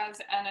 you as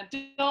an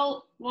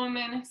adult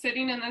woman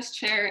sitting in this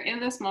chair in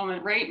this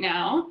moment right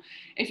now,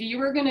 if you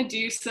were going to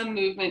do some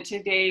movement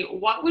today,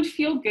 what would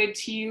feel good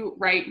to you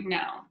right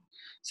now?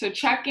 So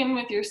check in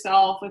with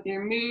yourself, with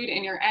your mood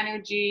and your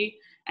energy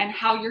and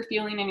how you're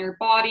feeling in your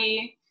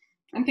body.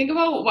 And think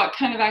about what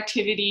kind of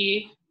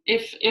activity,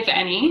 if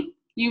any,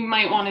 you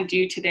might want to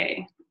do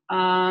today.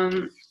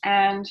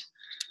 And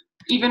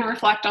even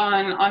reflect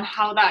on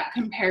how that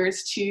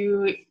compares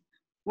to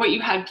what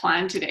you had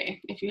planned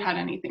today, if you had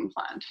anything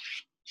planned.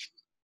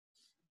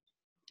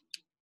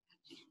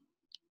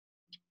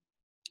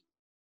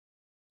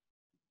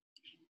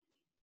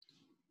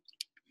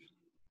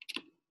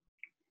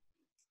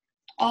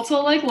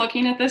 Also, like,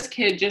 looking at this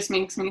kid just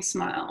makes me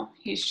smile.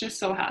 He's just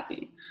so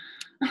happy.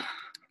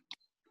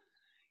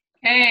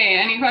 Okay,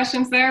 any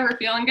questions there? We're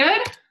feeling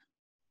good?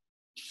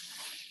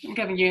 I'm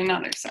giving you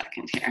another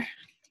second here.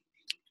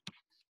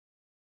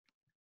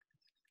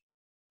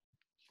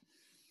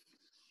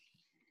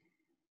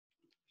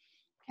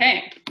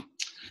 Okay,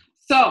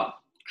 so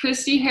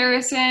Christy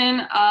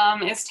Harrison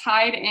is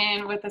tied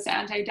in with this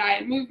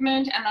anti-diet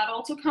movement, and that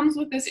also comes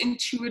with this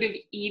intuitive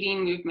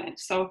eating movement.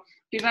 So if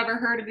you've ever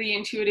heard of the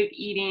intuitive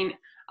eating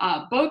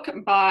book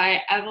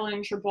by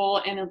Evelyn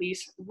Tribole and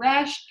Elise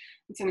Resch,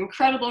 it's an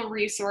incredible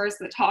resource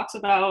that talks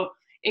about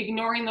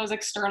ignoring those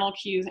external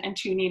cues and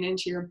tuning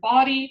into your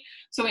body.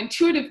 So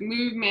intuitive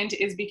movement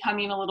is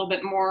becoming a little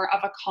bit more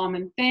of a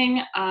common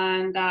thing,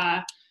 and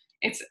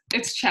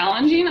it's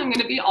challenging, I'm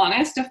going to be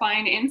honest, to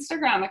find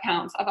Instagram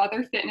accounts of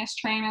other fitness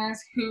trainers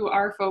who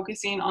are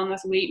focusing on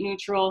this weight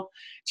neutral,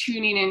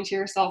 tuning into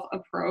yourself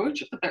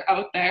approach, but they're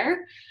out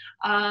there.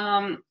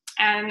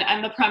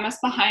 And the premise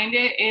behind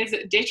it is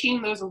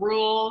ditching those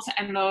rules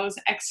and those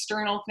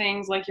external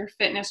things like your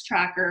fitness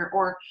tracker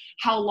or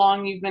how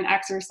long you've been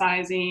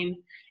exercising,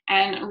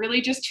 and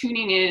really just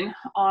tuning in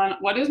on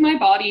what does my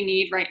body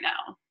need right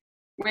now?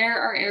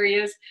 Where are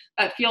areas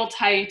that feel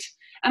tight?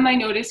 Am I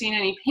noticing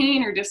any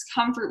pain or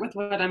discomfort with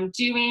what I'm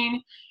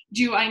doing?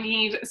 Do I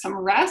need some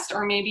rest,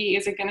 or maybe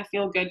is it going to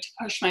feel good to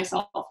push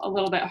myself a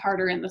little bit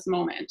harder in this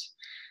moment?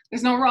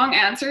 There's no wrong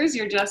answers.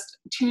 You're just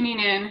tuning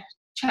in,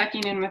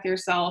 checking in with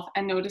yourself,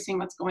 and noticing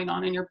what's going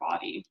on in your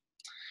body.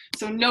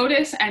 So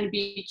notice and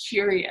be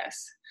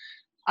curious.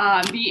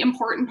 The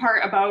important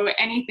part about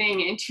anything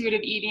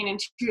intuitive eating,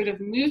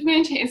 intuitive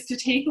movement is to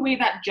take away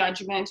that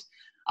judgment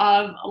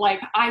of like,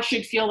 I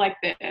should feel like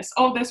this.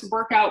 Oh, this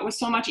workout was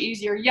so much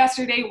easier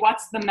yesterday.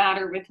 What's the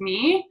matter with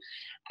me?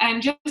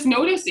 And just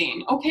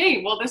noticing,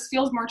 okay, well, this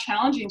feels more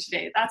challenging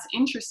today. That's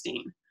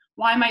interesting.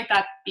 Why might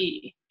that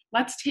be?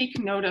 Let's take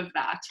note of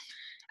that.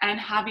 And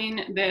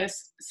having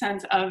this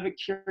sense of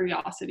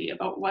curiosity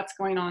about what's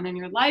going on in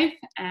your life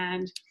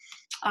and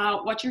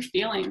what you're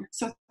feeling.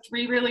 So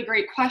 3 really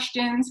great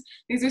questions.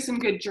 These are some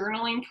good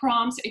journaling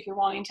prompts if you're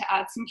wanting to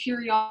add some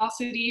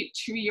curiosity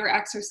to your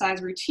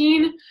exercise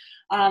routine.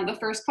 The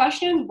first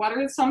question, what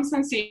are some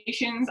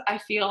sensations I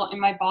feel in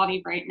my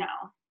body right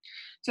now?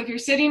 So if you're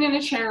sitting in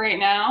a chair right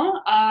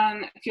now,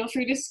 feel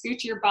free to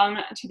scoot your bum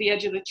to the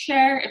edge of the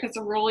chair. If it's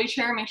a rolly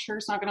chair, make sure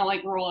it's not gonna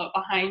like roll out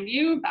behind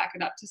you, back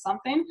it up to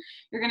something.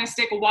 You're gonna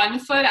stick one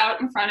foot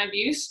out in front of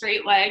you,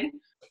 straight leg,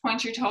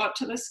 point your toe up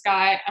to the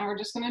sky, and we're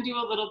just gonna do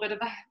a little bit of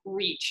a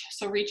reach.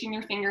 So reaching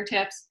your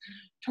fingertips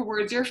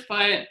towards your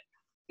foot.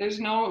 There's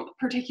no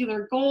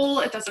particular goal.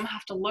 It doesn't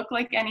have to look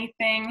like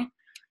anything.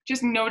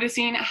 Just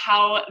noticing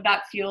how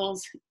that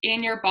feels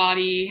in your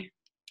body,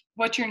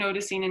 what you're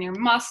noticing in your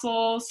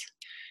muscles,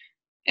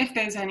 if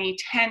there's any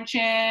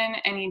tension,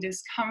 any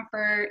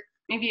discomfort.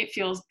 Maybe it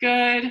feels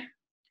good.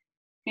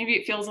 Maybe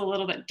it feels a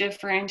little bit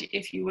different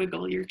if you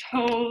wiggle your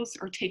toes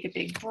or take a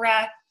big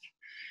breath.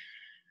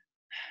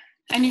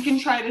 And you can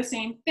try the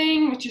same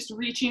thing with just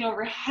reaching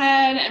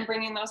overhead and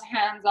bringing those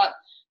hands up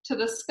to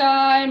the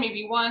sky,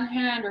 maybe one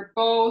hand or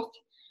both.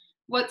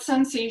 What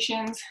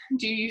sensations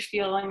do you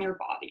feel in your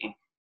body?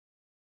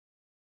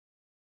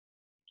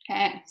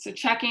 Okay, so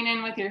checking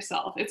in with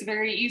yourself. It's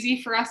very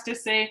easy for us to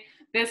say,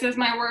 this is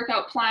my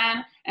workout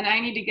plan and I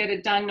need to get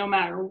it done no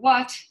matter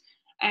what.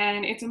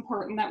 And it's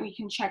important that we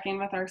can check in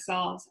with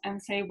ourselves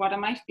and say, what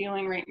am I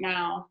feeling right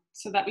now?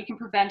 So that we can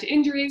prevent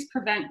injuries,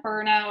 prevent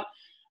burnout,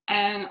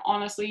 and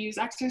honestly use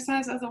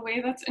exercise as a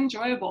way that's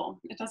enjoyable.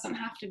 It doesn't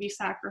have to be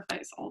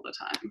sacrifice all the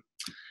time.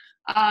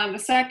 The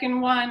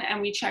second one,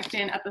 and we checked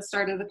in at the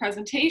start of the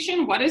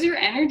presentation, what is your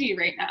energy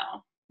right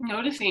now?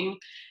 Noticing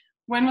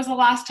when was the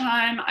last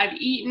time I've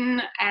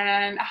eaten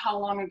and how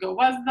long ago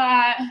was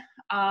that?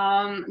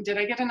 Did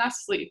I get enough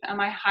sleep? Am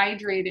I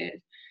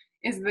hydrated?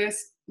 Is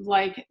this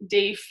like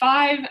day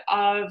 5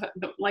 of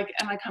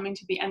am I coming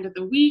to the end of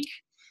the week?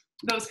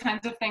 Those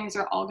kinds of things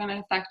are all going to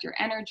affect your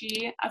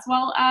energy, as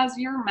well as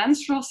your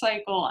menstrual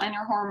cycle and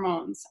your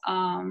hormones,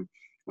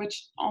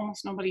 which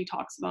almost nobody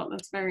talks about.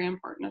 That's very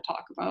important to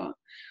talk about.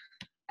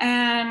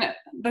 And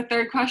the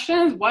third question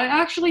is, what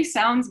actually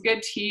sounds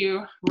good to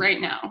you right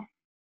now?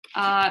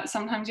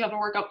 Sometimes you have a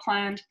workout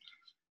planned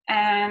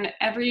and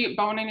every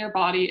bone in your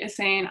body is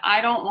saying,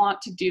 I don't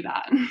want to do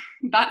that.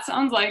 That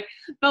sounds like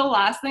the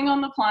last thing on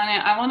the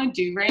planet I want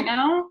to do right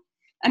now.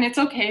 And it's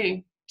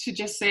okay to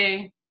just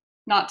say,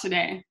 not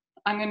today.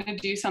 I'm going to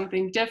do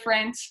something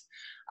different.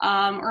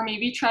 Or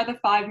maybe try the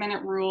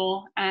 5-minute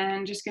rule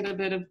and just get a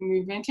bit of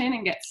movement in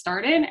and get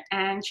started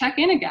and check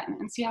in again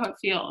and see how it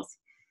feels.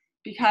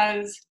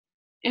 Because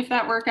if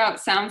that workout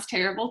sounds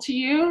terrible to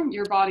you,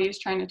 your body is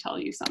trying to tell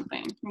you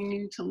something. We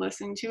need to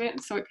listen to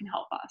it so it can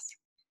help us.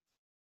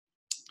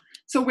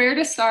 So where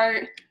to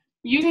start?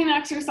 Using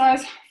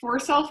exercise for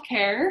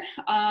self-care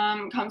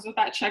comes with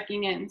that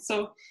checking in.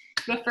 So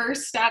the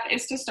first step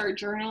is to start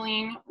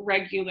journaling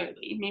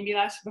regularly. Maybe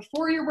that's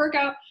before your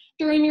workout,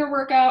 during your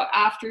workout,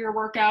 after your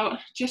workout,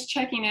 just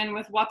checking in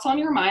with what's on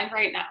your mind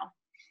right now.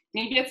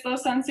 Maybe it's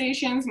those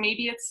sensations,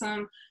 maybe it's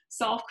some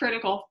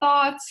self-critical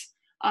thoughts,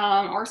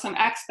 or some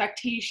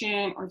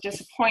expectation or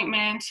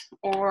disappointment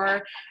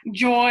or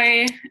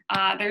joy.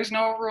 There's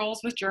no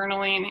rules with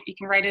journaling. You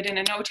can write it in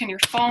a note in your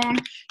phone.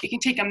 You can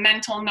take a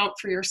mental note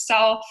for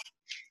yourself.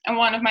 And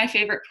one of my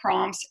favorite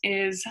prompts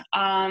is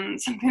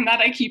something that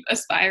I keep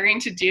aspiring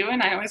to do,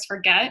 and I always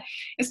forget,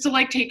 is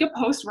to take a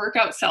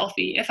post-workout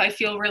selfie if I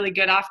feel really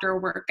good after a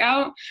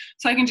workout.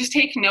 So I can just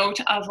take note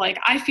of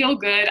I feel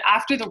good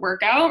after the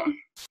workout,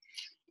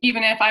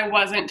 even if I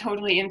wasn't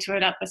totally into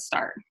it at the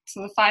start.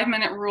 So the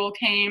 5-minute rule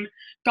came,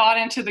 got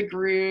into the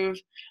groove,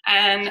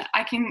 and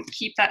I can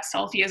keep that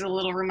selfie as a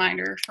little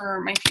reminder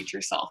for my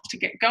future self to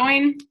get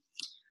going.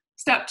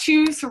 Step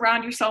 2,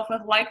 surround yourself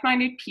with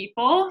like-minded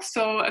people.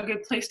 So a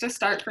good place to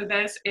start for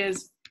this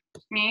is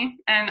me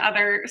and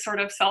other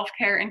sort of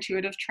self-care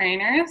intuitive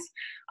trainers,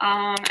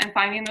 and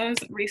finding those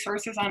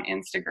resources on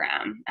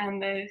Instagram.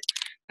 And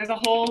there's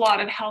a whole lot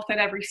of health at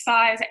every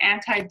size,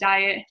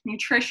 anti-diet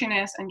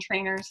nutritionists and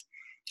trainers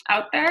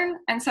out there,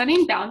 and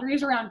setting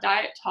boundaries around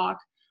diet talk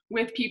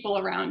with people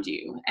around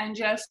you, and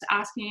just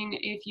asking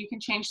if you can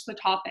change the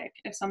topic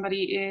if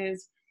somebody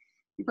is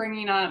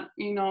bringing up,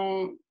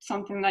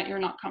 something that you're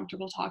not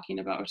comfortable talking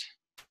about.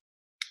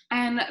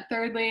 And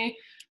thirdly,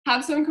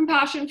 have some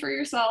compassion for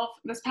yourself.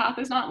 This path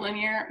is not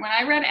linear. When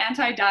I read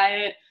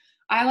anti-diet,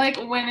 I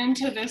went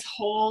into this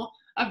hole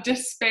of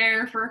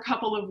despair for a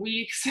couple of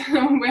weeks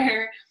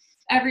where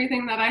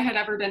everything that I had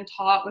ever been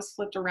taught was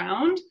flipped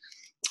around.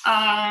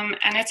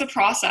 And it's a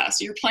process.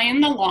 You're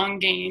playing the long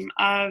game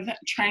of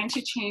trying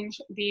to change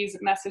these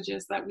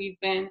messages that we've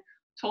been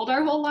told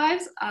our whole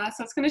lives.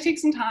 So it's going to take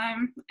some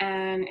time,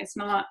 and it's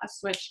not a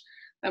switch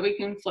that we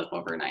can flip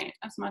overnight,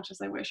 as much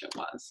as I wish it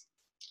was.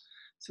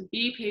 So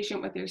be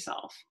patient with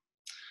yourself.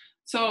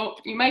 So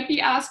you might be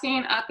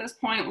asking at this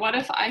point, what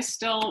if I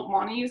still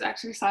want to use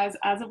exercise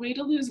as a way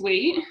to lose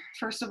weight?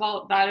 First of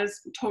all, that is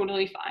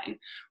totally fine.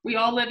 We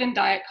all live in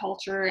diet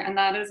culture, and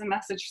that is a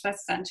message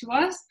that's sent to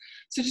us.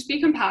 So just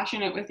be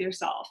compassionate with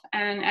yourself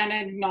and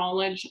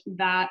acknowledge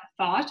that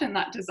thought and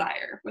that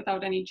desire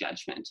without any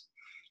judgment.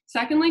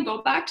 Secondly,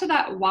 go back to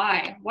that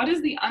why. What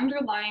is the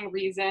underlying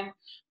reason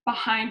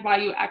behind why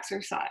you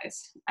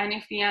exercise? And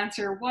if the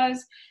answer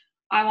was,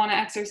 I want to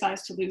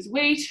exercise to lose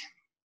weight,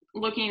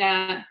 looking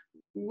at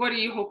what are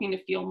you hoping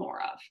to feel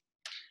more of?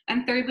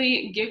 And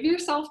thirdly, give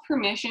yourself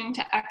permission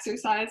to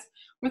exercise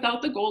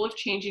without the goal of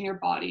changing your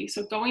body.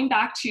 So going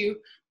back to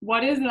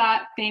what is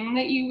that thing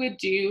that you would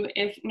do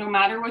if no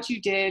matter what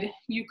you did,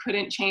 you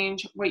couldn't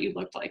change what you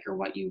looked like or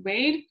what you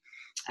weighed?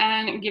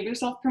 And give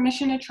yourself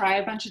permission to try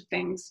a bunch of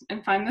things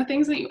and find the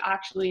things that you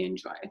actually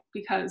enjoy,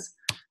 because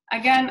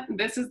again,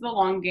 this is the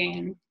long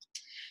game.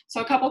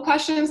 So a couple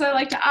questions I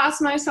like to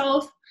ask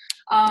myself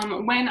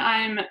when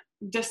I'm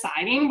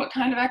deciding what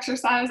kind of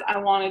exercise I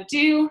want to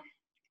do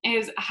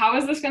is, how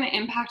is this going to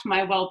impact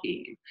my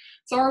well-being?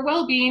 So our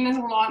well-being is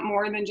a lot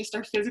more than just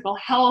our physical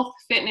health,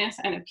 fitness,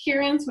 and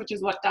appearance, which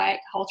is what diet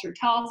culture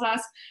tells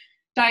us.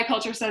 Diet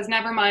culture says,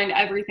 never mind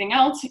everything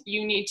else,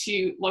 you need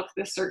to look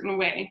this certain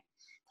way,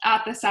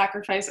 at the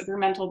sacrifice of your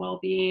mental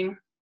well-being,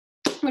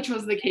 which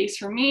was the case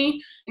for me,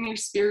 and your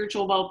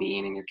spiritual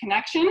well-being and your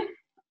connection.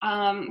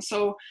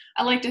 So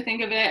I like to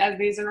think of it as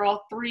these are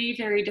all 3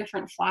 very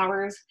different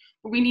flowers,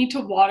 but we need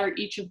to water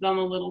each of them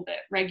a little bit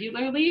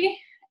regularly.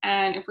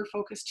 And if we're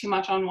focused too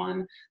much on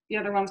one, the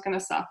other one's going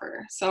to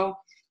suffer. So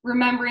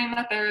remembering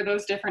that there are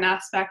those different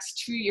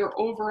aspects to your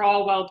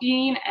overall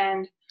well-being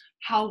and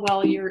how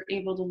well you're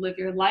able to live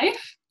your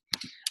life.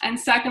 And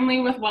secondly,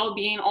 with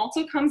well-being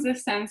also comes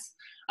this sense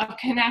of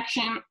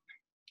connection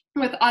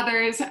with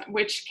others,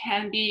 which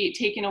can be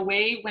taken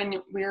away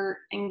when we're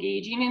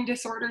engaging in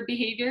disordered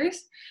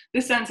behaviors.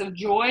 The sense of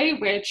joy,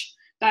 which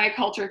diet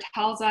culture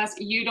tells us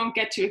you don't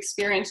get to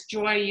experience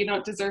joy, you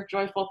don't deserve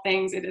joyful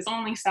things, it is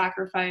only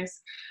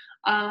sacrifice.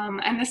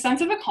 And the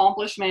sense of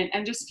accomplishment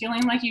and just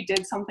feeling like you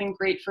did something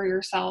great for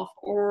yourself,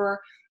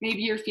 or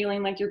maybe you're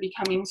feeling like you're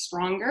becoming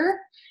stronger,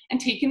 and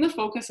taking the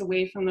focus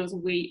away from those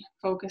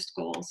weight-focused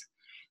goals.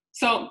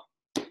 So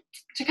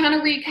to kind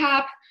of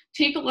recap,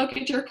 take a look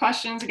at your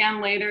questions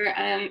again later,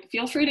 and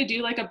feel free to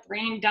do like a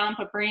brain dump,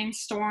 a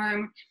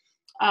brainstorm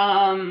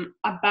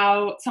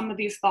about some of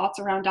these thoughts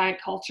around diet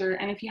culture.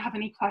 And if you have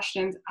any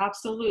questions,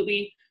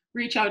 absolutely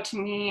reach out to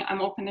me.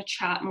 I'm open to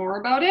chat more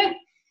about it.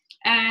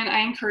 And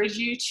I encourage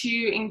you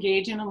to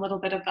engage in a little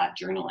bit of that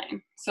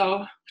journaling. So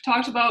we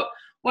talked about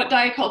what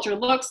diet culture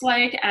looks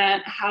like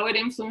and how it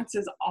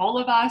influences all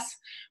of us.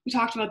 We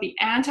talked about the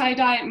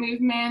anti-diet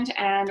movement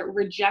and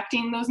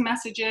rejecting those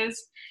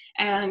messages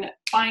and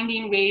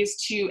finding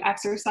ways to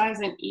exercise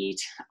and eat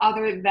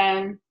other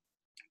than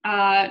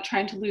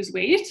trying to lose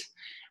weight,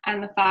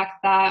 and the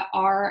fact that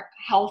our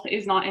health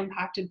is not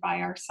impacted by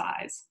our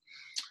size.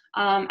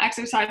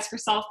 Exercise for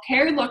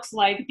self-care looks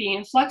like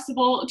being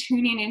flexible,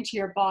 tuning into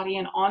your body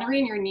and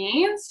honoring your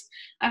needs,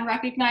 and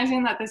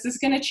recognizing that this is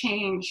going to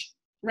change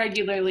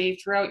regularly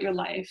throughout your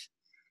life.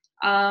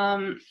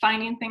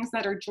 Finding things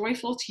that are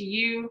joyful to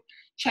you,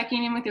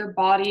 checking in with your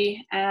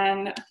body,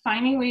 and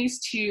finding ways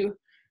to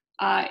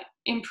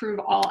improve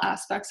all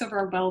aspects of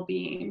our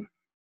well-being.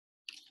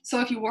 So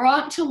if you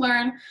want to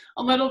learn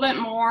a little bit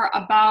more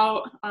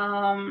about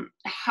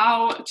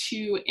how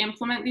to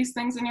implement these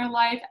things in your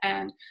life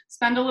and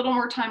spend a little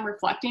more time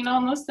reflecting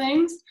on those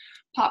things,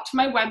 pop to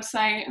my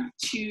website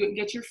to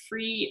get your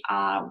free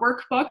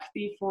workbook,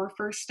 the 4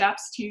 First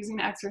Steps to Using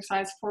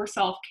Exercise for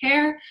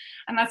Self-Care.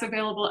 And that's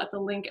available at the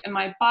link in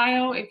my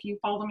bio if you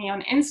follow me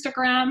on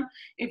Instagram.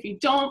 If you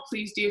don't,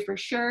 please do for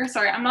sure.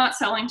 Sorry, I'm not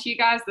selling to you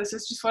guys. This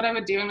is just what I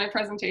would do in my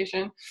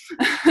presentation.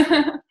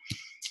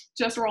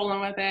 Just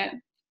rolling with it.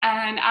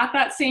 And at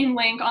that same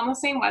link on the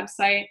same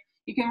website,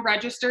 you can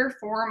register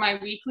for my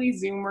weekly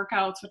Zoom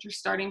workouts, which are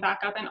starting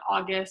back up in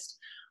August,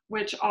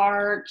 which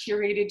are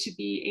curated to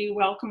be a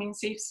welcoming,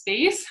 safe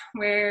space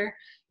where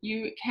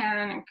you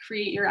can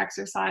create your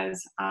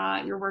exercise,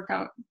 your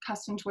workout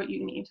custom to what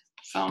you need.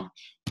 So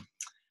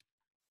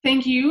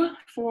thank you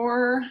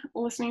for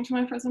listening to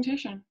my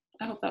presentation.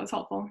 I hope that was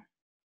helpful.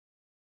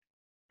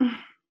 That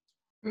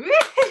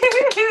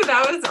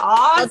was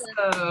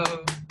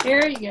awesome.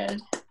 Very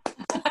good.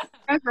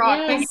 Rock.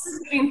 Yes. Thank you for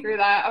getting through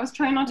that. I was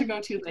trying not to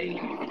go too late.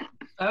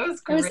 That was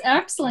That great. was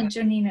excellent,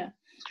 Janina.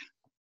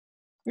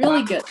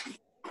 Really good.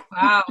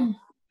 Wow.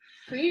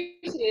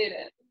 Appreciate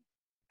it.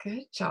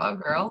 Good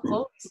job, girl.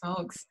 Holy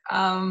smokes.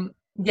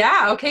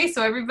 Yeah, okay,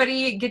 so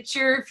everybody get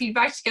your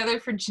feedback together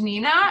for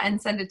Janina and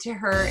send it to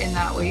her in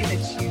that way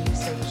that you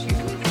so choose.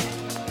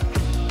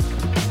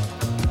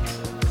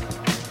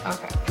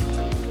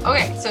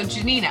 Okay, so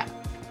Janina,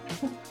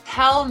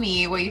 tell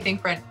me what you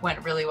think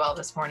went really well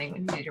this morning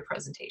when you did your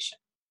presentation.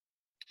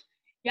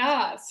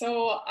 Yeah,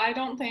 so I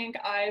don't think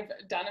I've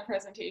done a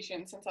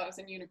presentation since I was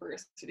in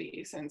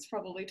university, since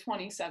probably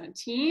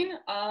 2017.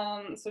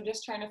 So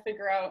just trying to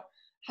figure out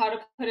how to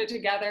put it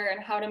together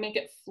and how to make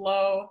it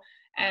flow,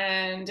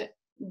 and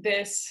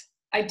this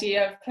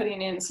idea of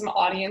putting in some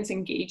audience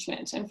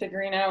engagement and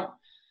figuring out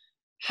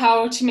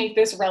how to make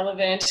this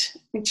relevant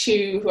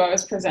to who I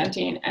was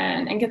presenting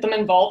and get them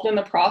involved in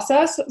the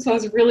process. So I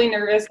was really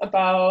nervous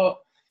about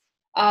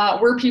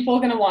were people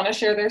going to want to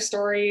share their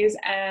stories,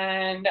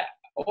 and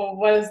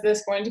was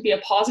this going to be a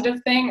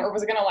positive thing, or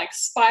was it going to like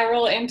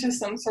spiral into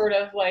some sort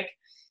of like,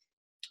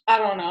 I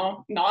don't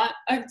know, not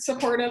a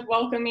supportive,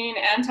 welcoming,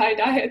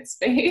 anti-diet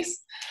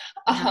space.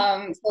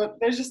 So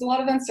there's just a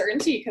lot of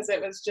uncertainty because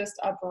it was just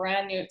a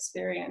brand new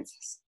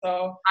experience.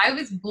 So I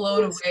was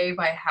blown away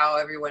by how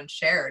everyone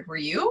shared. Were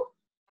you?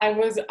 I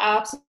was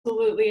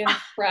absolutely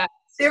impressed.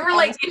 They were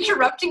like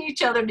interrupting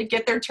each other to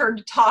get their turn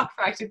to talk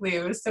practically.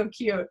 It was so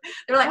cute.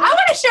 They're like, I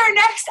want to share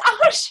next. I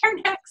want to share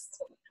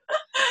next.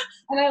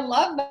 And I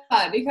love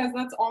that because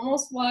that's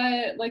almost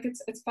what, like,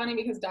 it's funny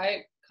because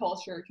diet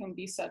culture can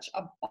be such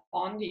a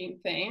bonding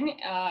thing,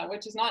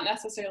 which is not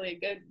necessarily a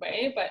good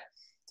way, but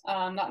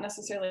not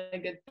necessarily a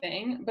good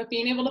thing, but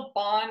being able to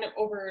bond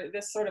over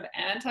this sort of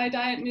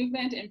anti-diet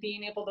movement and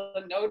being able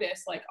to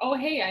notice like, oh,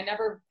 hey, I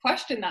never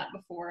questioned that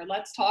before.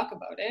 Let's talk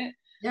about it.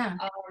 Yeah.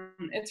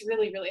 It's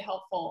really, really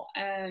helpful.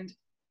 And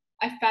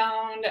I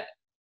found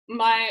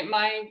my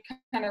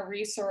kind of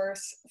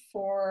resource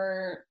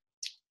for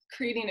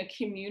creating a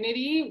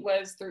community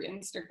was through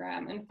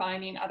Instagram and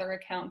finding other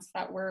accounts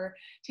that were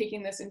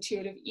taking this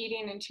intuitive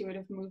eating,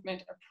 intuitive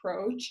movement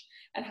approach,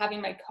 and having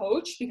my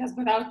coach, because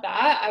without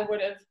that, I would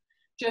have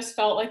just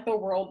felt like the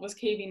world was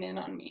caving in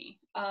on me.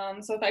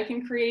 So if I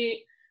can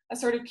create a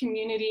sort of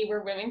community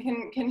where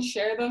women can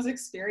share those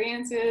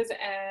experiences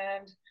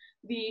and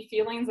the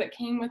feelings that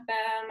came with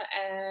them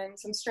and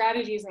some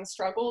strategies and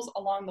struggles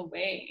along the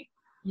way,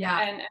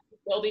 Yeah. and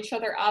build each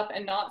other up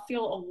and not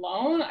feel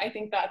alone, I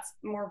think that's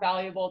more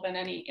valuable than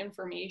any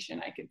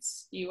information I could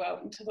spew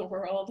out into the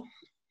world.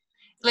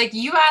 Like,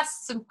 you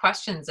asked some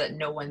questions that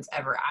no one's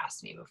ever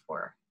asked me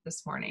before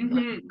this morning.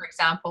 Mm-hmm. Like, for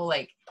example,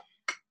 like,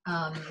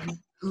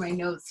 my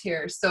notes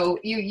here. So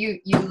you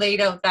laid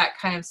out that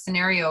kind of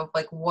scenario of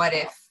like, what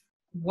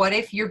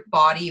if your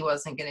body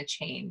wasn't going to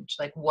change?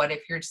 Like, what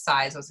if your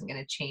size wasn't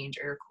going to change,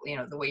 or, you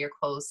know, the way your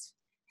clothes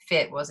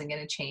fit wasn't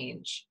going to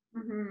change?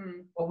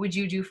 Mm-hmm. What would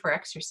you do for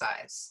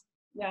exercise?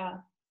 Yeah.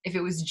 If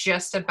it was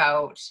just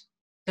about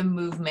the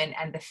movement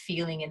and the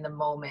feeling in the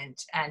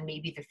moment, and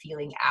maybe the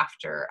feeling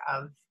after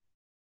of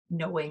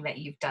knowing that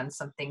you've done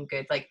something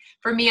good. Like,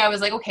 for me, I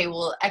was like, okay,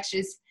 well,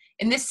 exercise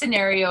in this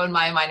scenario, in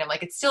my mind, I'm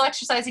like, it's still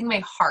exercising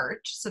my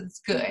heart, so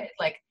it's good.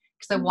 Like,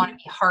 because I want to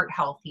be heart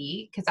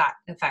healthy, because that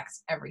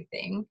affects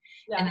everything.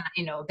 Yeah. And,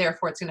 you know,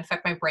 therefore it's going to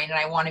affect my brain, and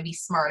I want to be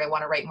smart. I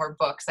want to write more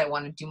books. I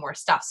want to do more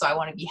stuff. So I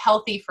want to be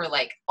healthy for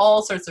like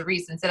all sorts of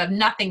reasons that have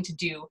nothing to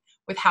do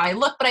with how I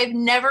look, but I've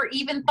never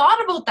even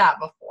thought about that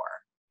before.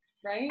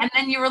 Right. And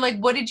then you were like,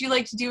 what did you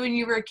like to do when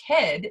you were a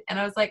kid? And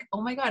I was like,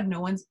 oh my God, no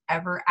one's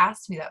ever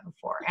asked me that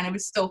before. And it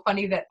was so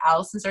funny that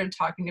Allison started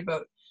talking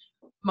about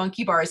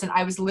monkey bars, and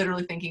I was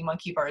literally thinking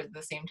monkey bars at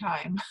the same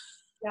time.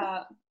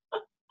 Yeah.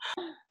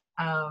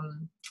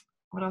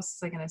 What else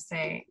was I going to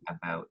say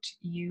about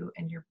you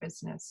and your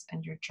business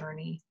and your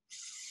journey?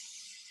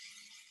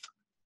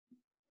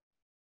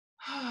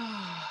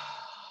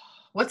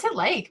 What's it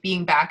like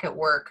being back at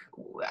work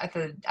at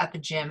the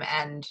gym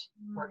and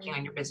working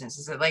on your business?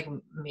 Is it like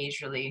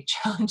majorly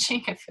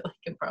challenging? I feel like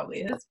it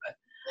probably is, but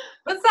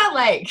what's that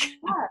like?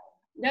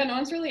 Yeah, no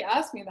one's really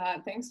asked me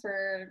that. Thanks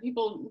for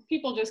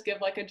people just give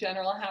like a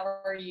general how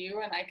are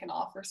you, and I can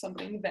offer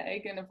something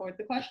vague and avoid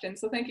the question.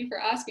 So thank you for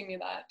asking me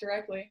that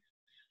directly.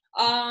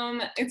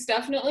 It's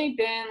definitely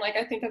been like,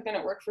 I think I've been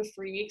at work for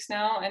 3 weeks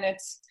now, and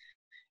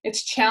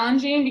it's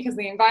challenging because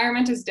the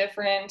environment is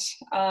different,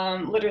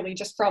 literally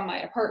just from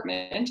my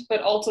apartment,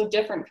 but also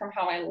different from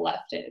how I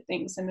left it.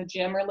 Things in the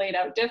gym are laid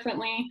out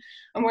differently.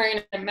 I'm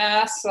wearing a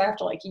mask, so I have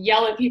to like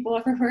yell at people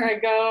everywhere I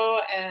go,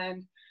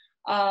 and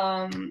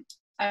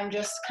I'm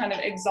just kind of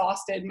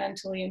exhausted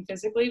mentally and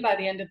physically by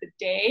the end of the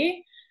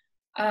day.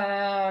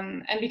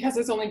 And because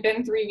it's only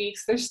been 3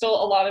 weeks, there's still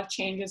a lot of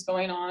changes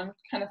going on,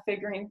 kind of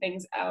figuring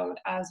things out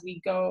as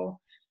we go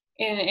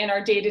in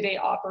our day-to-day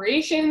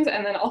operations,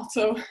 and then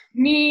also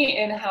me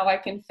and how I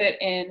can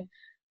fit in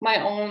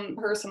my own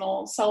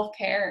personal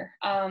self-care.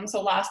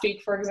 So last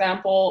week, for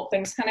example,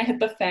 things kind of hit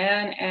the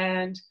fan,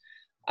 and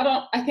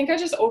I think I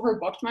just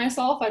overbooked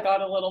myself. I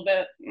got a little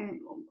bit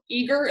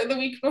eager the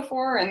week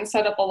before and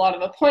set up a lot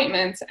of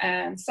appointments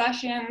and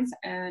sessions,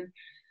 and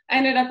I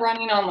ended up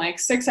running on like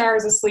 6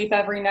 hours of sleep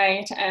every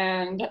night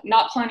and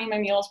not planning my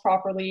meals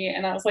properly.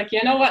 And I was like,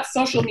 you know what?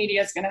 Social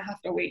media is going to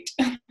have to wait.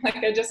 Like,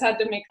 I just had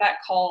to make that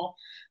call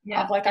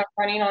of like, I'm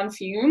running on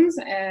fumes,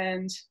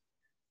 and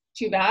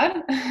too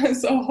bad.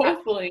 So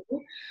hopefully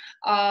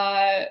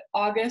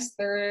August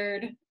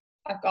 3rd,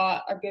 I've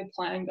got a good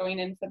plan going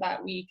in for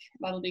that week.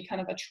 That'll be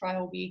kind of a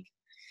trial week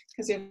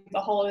because we have the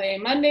holiday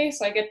Monday.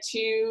 So I get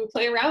to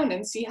play around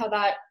and see how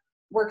that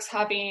works,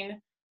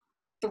 having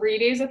 3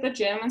 days at the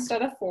gym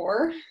instead of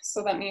 4.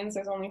 So that means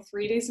there's only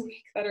 3 days a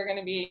week that are going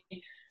to be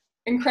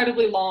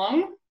incredibly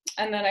long.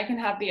 And then I can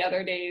have the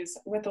other days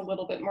with a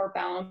little bit more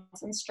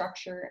balance and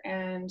structure,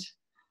 and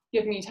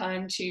give me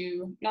time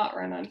to not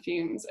run on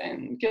fumes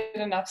and get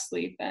enough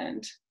sleep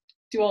and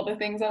do all the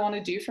things I want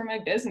to do for my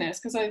business.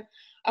 Because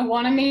I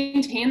want to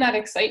maintain that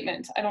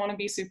excitement. I don't want to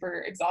be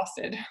super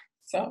exhausted.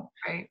 So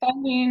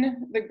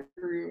finding the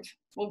groove,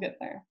 we'll get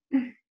there.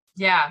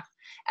 Yeah.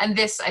 And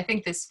I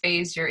think this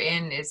phase you're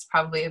in is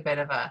probably a bit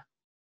of a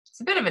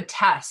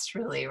test,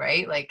 really,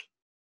 right? Like,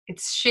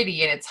 it's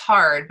shitty and it's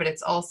hard, but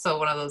it's also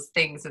one of those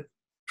things of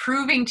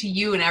proving to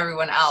you and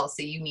everyone else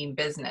that you mean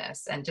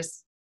business, and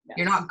just,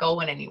 you're not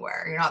going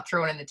anywhere. You're not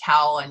throwing in the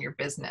towel on your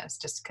business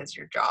just because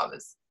your job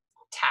is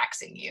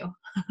taxing you.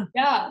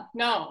 Yeah,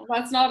 no,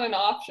 that's not an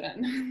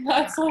option.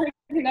 That's like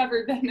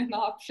never been an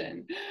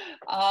option.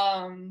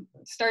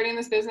 Starting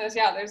this business,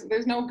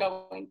 there's no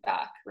going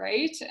back,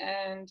 right?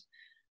 And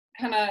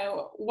kind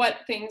of what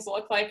things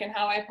look like and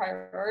how I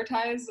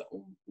prioritize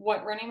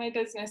what running my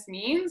business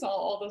means,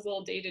 all those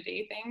little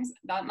day-to-day things,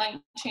 that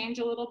might change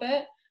a little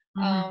bit.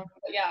 But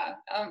yeah,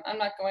 I'm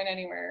not going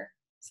anywhere.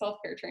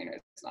 Self-care trainer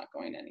is not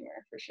going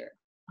anywhere for sure.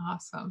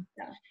 Awesome.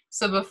 Yeah.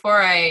 So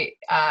before I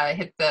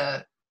hit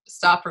the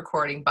stop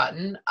recording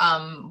button,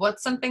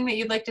 what's something that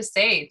you'd like to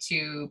say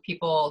to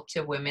people,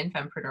 to women,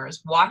 fempreneurs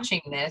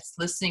watching this,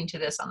 listening to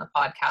this on the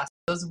podcast,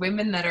 those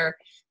women that are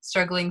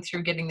struggling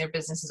through getting their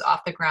businesses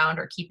off the ground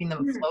or keeping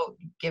them afloat,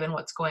 given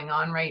what's going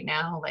on right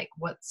now? Like,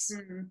 what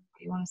do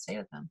you want to say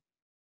to them?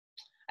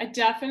 I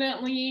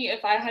definitely,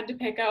 if I had to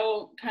pick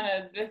out kind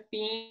of the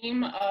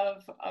theme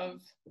of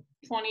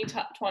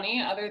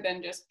 2020, other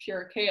than just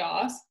pure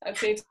chaos, I'd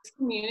say it's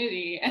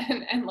community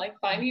and like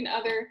finding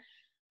other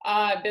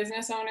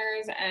business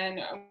owners and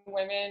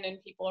women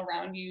and people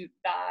around you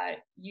that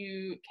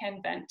you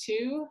can vent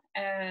to,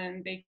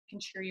 and they can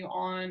cheer you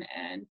on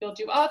and build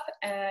you up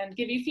and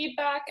give you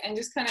feedback and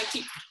just kind of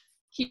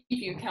keep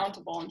you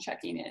accountable and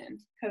checking in,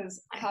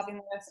 because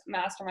having this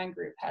mastermind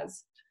group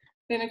has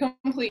been a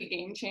complete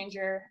game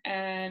changer,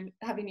 and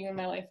having you in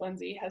my life,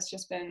 Lindsay, has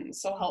just been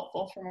so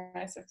helpful for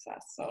my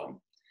success.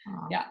 So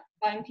yeah,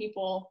 find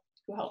people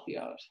who help you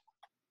out.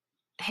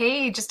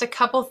 Hey, just a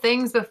couple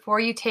things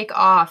before you take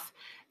off.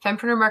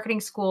 Fempreneur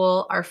Marketing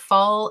School, our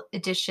fall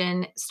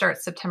edition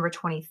starts September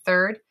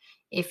 23rd.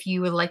 If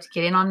you would like to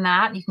get in on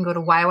that, you can go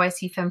to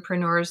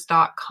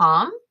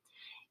yycfempreneurs.com.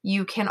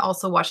 You can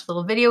also watch a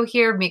little video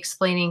here, me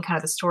explaining kind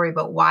of the story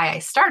about why I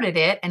started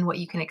it and what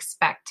you can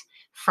expect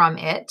from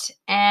it.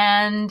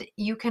 And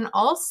you can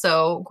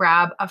also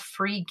grab a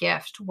free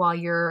gift while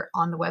you're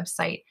on the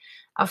website,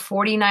 a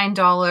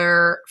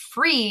 $49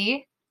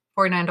 free,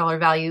 $49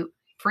 value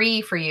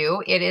free for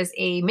you. It is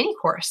a mini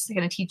course. They're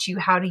going to teach you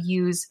how to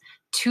use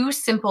 2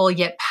 simple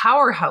yet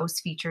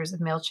powerhouse features of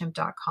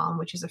MailChimp.com,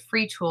 which is a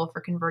free tool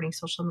for converting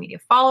social media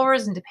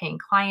followers into paying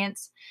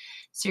clients.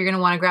 So you're going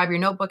to want to grab your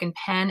notebook and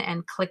pen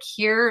and click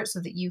here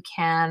so that you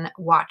can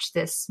watch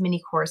this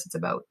mini course. It's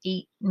about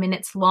 8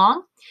 minutes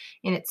long,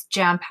 and it's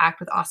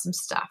jam-packed with awesome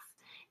stuff.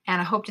 And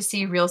I hope to see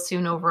you real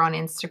soon over on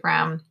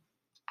Instagram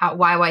at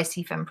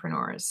YYC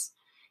Fempreneurs.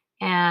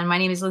 And my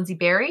name is Lindsay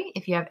Berry.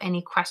 If you have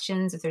any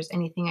questions, if there's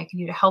anything I can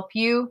do to help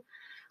you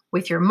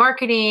with your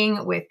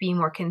marketing, with being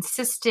more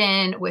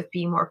consistent, with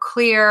being more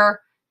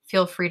clear,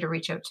 feel free to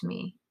reach out to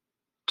me.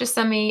 Just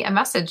send me a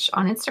message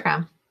on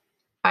Instagram.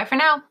 Bye for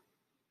now.